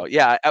 So So,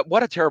 yeah,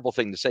 what a terrible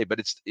thing to say, but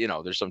it's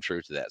there's some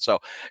truth to that. So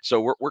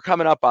we're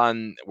coming up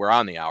on we're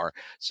on the hour.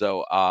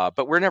 So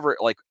but we're never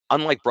like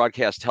unlike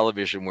broadcast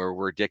television where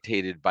we're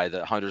dictated by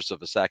the hundredths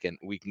of a second,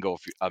 we can go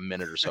a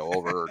minute or so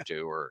over or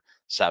two or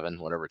seven,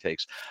 whatever it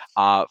takes.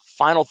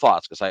 Final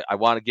thoughts, because I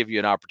want to give you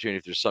an opportunity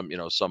if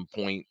there's some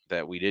point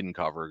that we didn't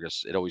cover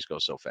because it always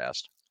goes so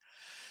fast.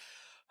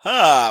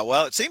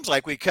 well, it seems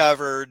like we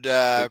covered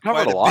We covered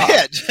quite a a lot.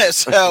 bit.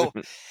 So,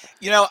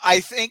 I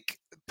think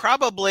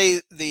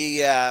probably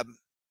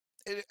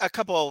a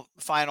couple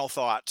final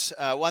thoughts.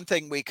 One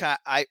thing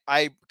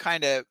I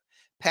kind of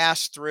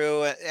passed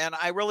through, and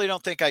I really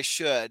don't think I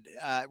should,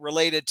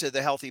 related to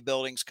the Healthy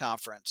Buildings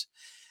Conference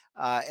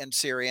in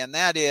Syria, and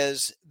that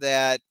is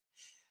that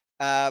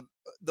uh,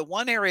 the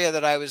one area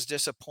that I was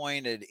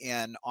disappointed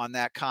in on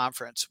that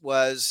conference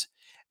was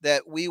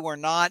that we were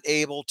not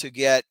able to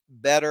get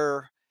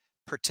better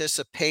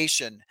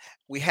participation.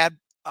 We had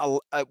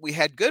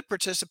good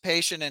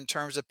participation in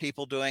terms of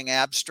people doing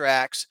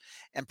abstracts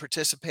and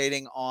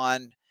participating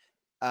on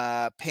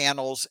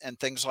panels and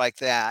things like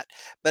that.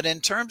 But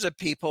in terms of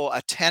people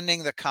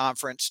attending the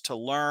conference to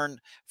learn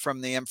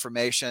from the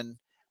information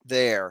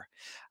there,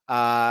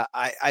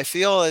 I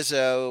feel as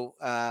though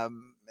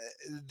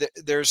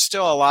there's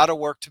still a lot of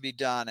work to be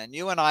done. And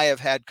you and I have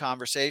had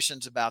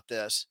conversations about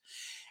this,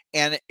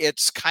 and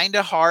it's kind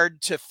of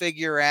hard to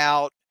figure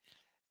out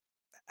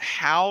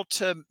how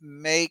to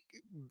make,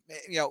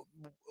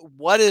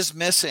 what is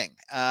missing.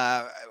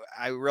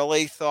 I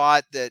really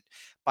thought that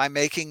by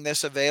making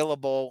this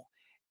available,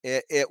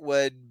 it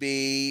would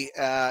be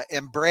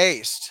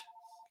embraced.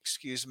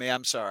 Excuse me,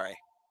 I'm sorry.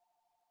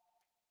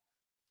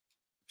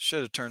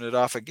 Should have turned it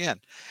off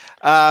again.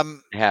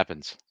 It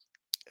happens.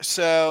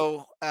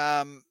 So,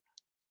 that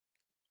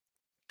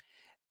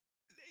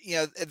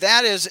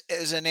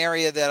is an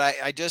area that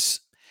I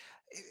just,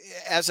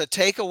 as a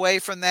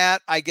takeaway from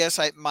that, I guess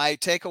my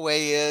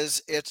takeaway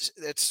is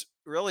it's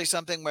really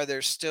something where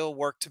there's still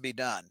work to be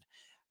done,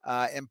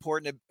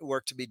 important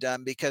work to be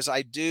done, because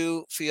I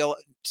do feel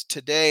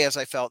today, as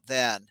I felt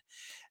then,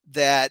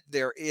 that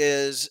there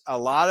is a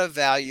lot of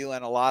value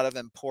and a lot of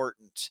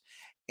importance,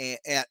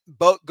 and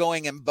both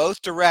going in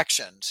both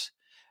directions,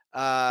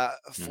 Hmm.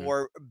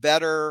 for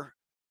better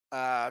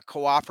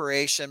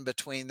cooperation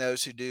between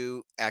those who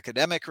do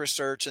academic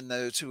research and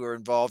those who are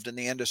involved in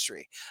the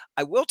industry.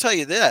 I will tell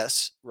you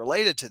this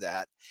related to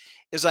that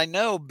is I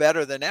know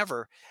better than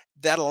ever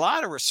that a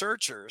lot of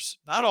researchers,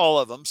 not all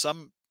of them,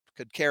 some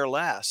could care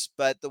less,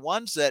 but the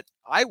ones that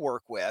I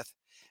work with,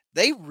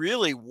 they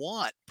really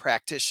want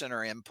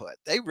practitioner input.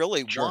 They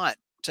really Sure. want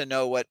to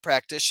know what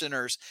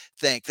practitioners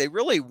think. They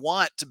really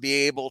want to be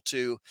able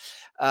to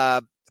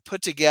uh,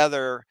 put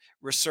together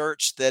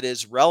research that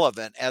is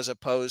relevant as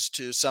opposed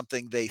to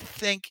something they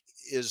think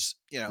is,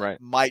 Right.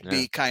 might Yeah.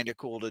 be kind of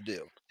cool to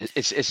do.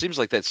 It seems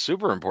like that's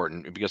super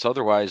important because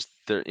otherwise,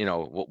 there,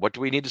 what do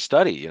we need to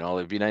study?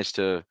 It'd be nice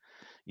to,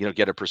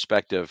 get a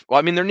perspective. Well,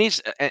 I mean, there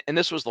needs, and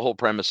this was the whole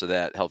premise of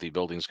that Healthy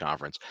Buildings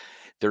Conference.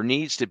 There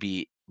needs to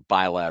be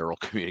bilateral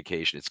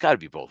communication. It's got to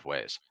be both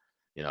ways.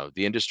 The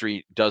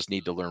industry does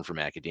need to learn from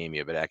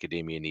academia, but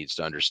academia needs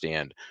to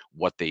understand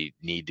what they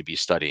need to be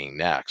studying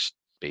next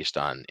based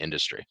on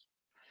industry.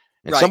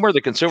 And Right. somewhere the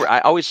consumer, Yeah.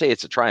 I always say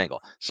it's a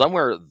triangle.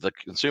 Somewhere the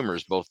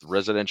consumers, both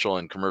residential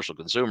and commercial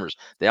consumers,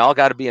 they all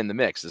got to be in the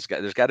mix. There's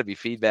got to be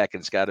feedback,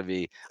 and it's got to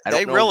be. I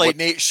They don't know really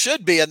what.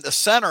 should be in the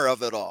center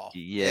of it all.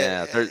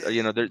 Yeah, there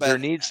But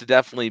needs to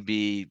definitely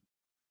be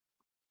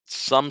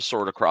some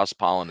sort of cross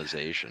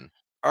pollination.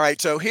 all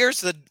right, so I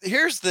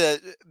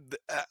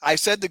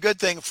said the good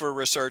thing for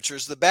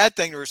researchers. The bad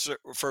thing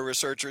for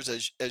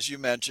researchers, as you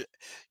mentioned,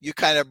 you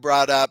kind of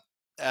brought up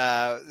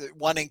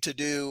wanting to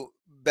do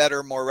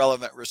better, more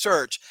relevant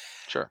research.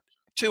 Sure.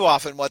 Too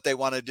often what they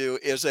want to do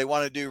is they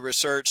want to do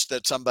research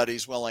that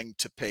somebody's willing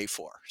to pay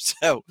for.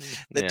 So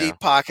the Yeah. deep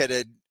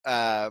pocketed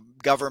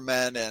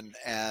government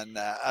and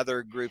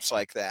other groups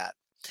like that.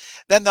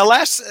 Then the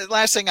last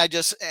thing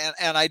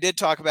and I did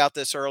talk about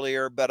this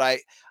earlier, but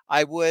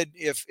I would,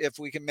 if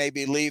we can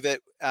maybe leave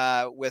it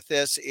with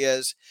this,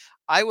 is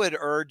I would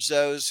urge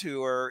those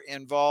who are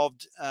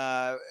involved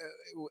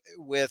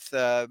with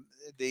the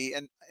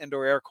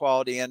indoor air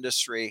quality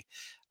industry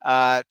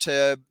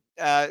to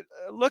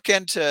look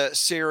into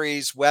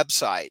CERI's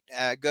website.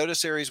 Go to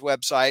CERI's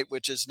website,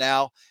 which is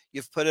now,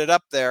 you've put it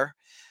up there.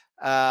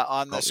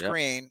 on the Oh, yeah.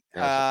 screen.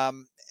 Yes.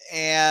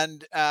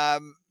 And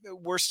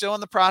we're still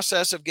in the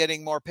process of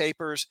getting more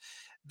papers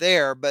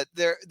there, but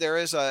there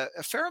is a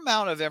fair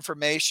amount of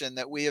information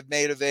that we have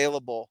made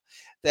available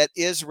that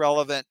is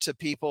relevant to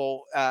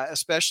people,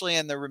 especially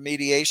in the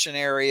remediation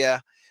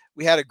area.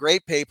 We had a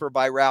great paper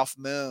by Ralph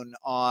Moon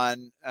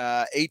on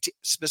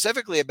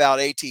specifically about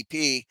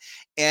ATP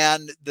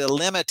and the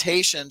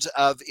limitations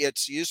of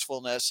its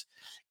usefulness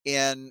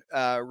in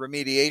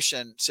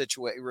remediation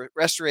situation,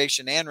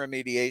 restoration and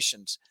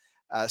remediations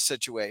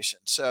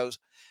situations. So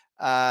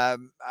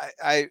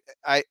I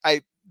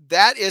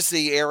that is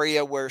the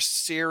area where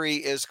CIRI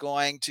is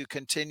going to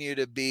continue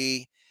to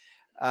be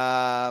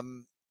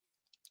um,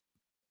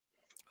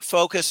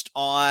 focused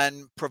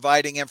on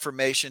providing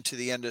information to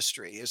the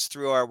industry is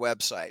through our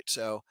website.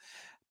 So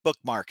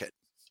bookmark it.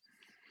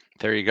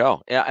 There you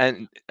go. Yeah,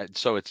 and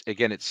so it's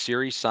again, it's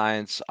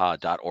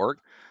CiriScience.org.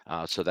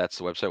 So that's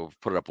the website. We'll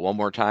put it up one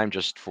more time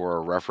just for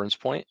a reference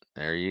point.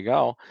 There you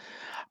go.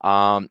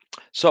 Um,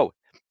 so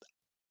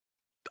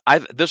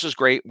this is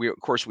great. We, of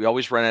course, we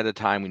always run out of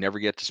time. We never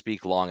get to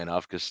speak long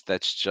enough because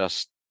that's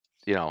just,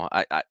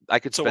 I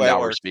could It's the spend way it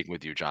hours works. speaking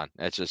with you, John.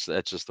 That's just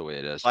the way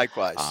it is.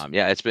 Likewise.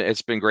 Yeah,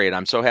 it's been great.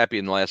 I'm so happy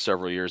in the last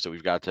several years that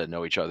we've got to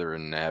know each other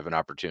and have an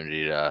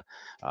opportunity to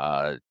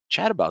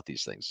chat about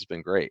these things. It's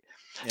been great.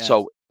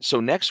 Yeah. So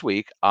next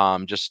week,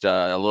 just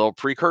a little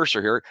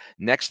precursor here.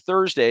 Next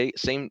Thursday,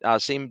 same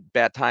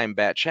bat time,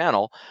 bat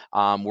channel.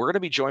 We're going to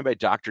be joined by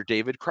Dr.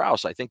 David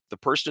Kraus. I think the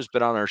person who's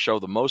been on our show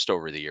the most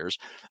over the years.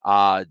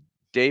 Uh,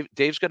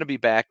 Dave's going to be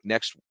back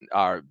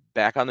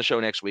back on the show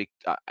next week.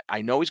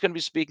 I know he's going to be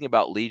speaking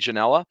about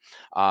Legionella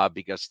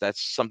because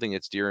that's something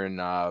that's dear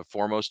and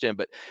foremost to him.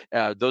 But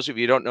those of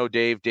you who don't know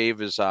Dave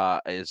is a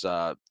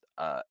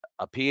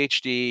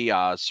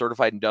PhD,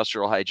 certified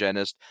industrial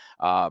hygienist,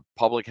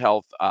 public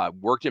health,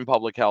 worked in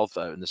public health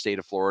in the state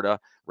of Florida,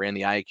 ran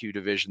the IQ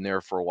division there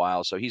for a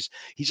while. So he's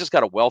just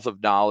got a wealth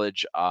of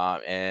knowledge,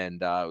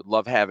 and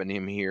love having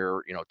him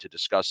here, to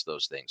discuss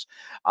those things.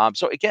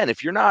 So again,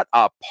 if you're not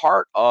a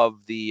part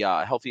of the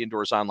Healthy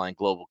Indoors online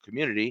global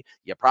community,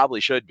 you probably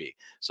should be.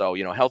 So,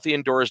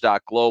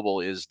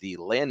 healthyindoors.global is the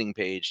landing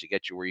page to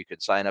get you where you can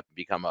sign up and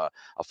become a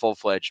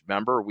full-fledged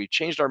member. We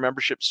changed our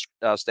membership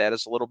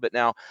status a little bit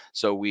now.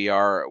 So we've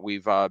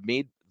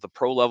made the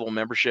pro level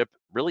membership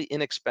really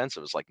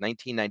inexpensive. It's like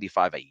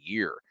 $19.95 a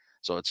year.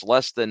 So it's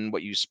less than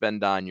what you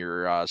spend on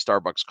your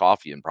Starbucks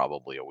coffee in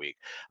probably a week.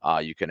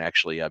 You can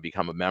actually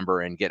become a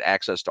member and get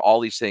access to all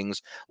these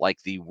things,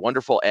 like the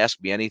wonderful Ask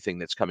Me Anything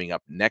that's coming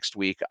up next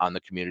week on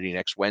the community,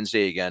 next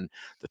Wednesday, again,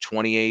 the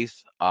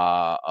 28th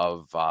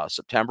of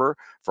September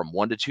from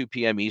 1 to 2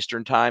 p.m.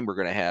 Eastern time. We're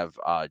going to have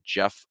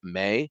Jeff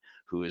May,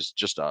 who is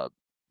just a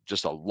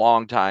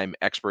long time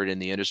expert in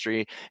the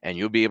industry, and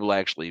you'll be able to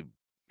actually,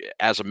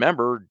 as a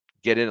member,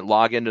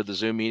 log into the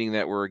Zoom meeting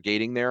that we're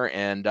gating there,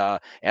 and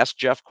ask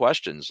Jeff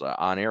questions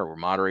on air. We're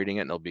moderating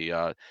it, and it'll be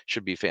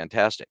should be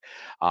fantastic.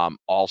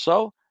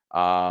 Also,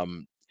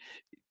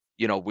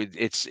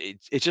 it's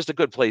just a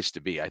good place to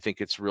be. I think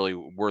it's really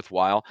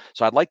worthwhile.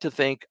 So I'd like to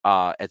thank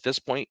at this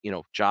point,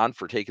 John,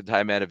 for taking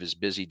time out of his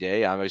busy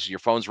day. Obviously, your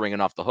phone's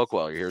ringing off the hook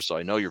while you're here, so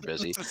I know you're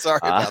busy. Sorry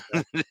Uh,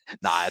 about that.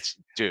 nah,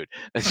 dude.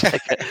 It's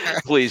like,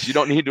 please, you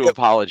don't need to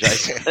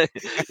apologize.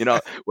 you know,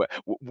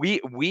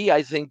 we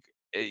I think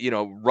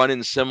run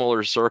in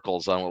similar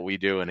circles on what we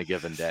do in a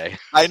given day.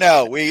 I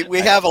know we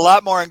have a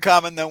lot more in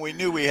common than we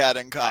knew we had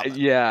in common.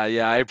 Yeah,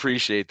 I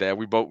appreciate that.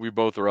 We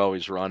both are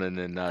always running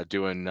and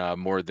doing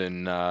more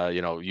than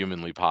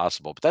humanly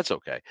possible, but that's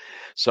okay.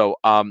 So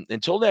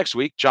until next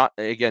week, John.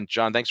 Again,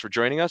 John, thanks for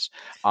joining us.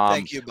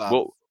 Thank you,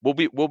 Bob.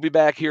 We'll be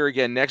back here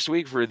again next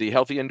week for the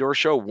Healthy Indoor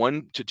Show,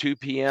 1 to 2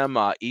 p.m.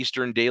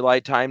 Eastern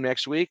Daylight Time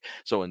next week.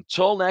 So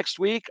until next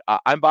week,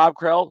 I'm Bob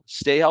Krell.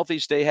 Stay healthy,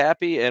 stay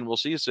happy, and we'll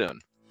see you soon.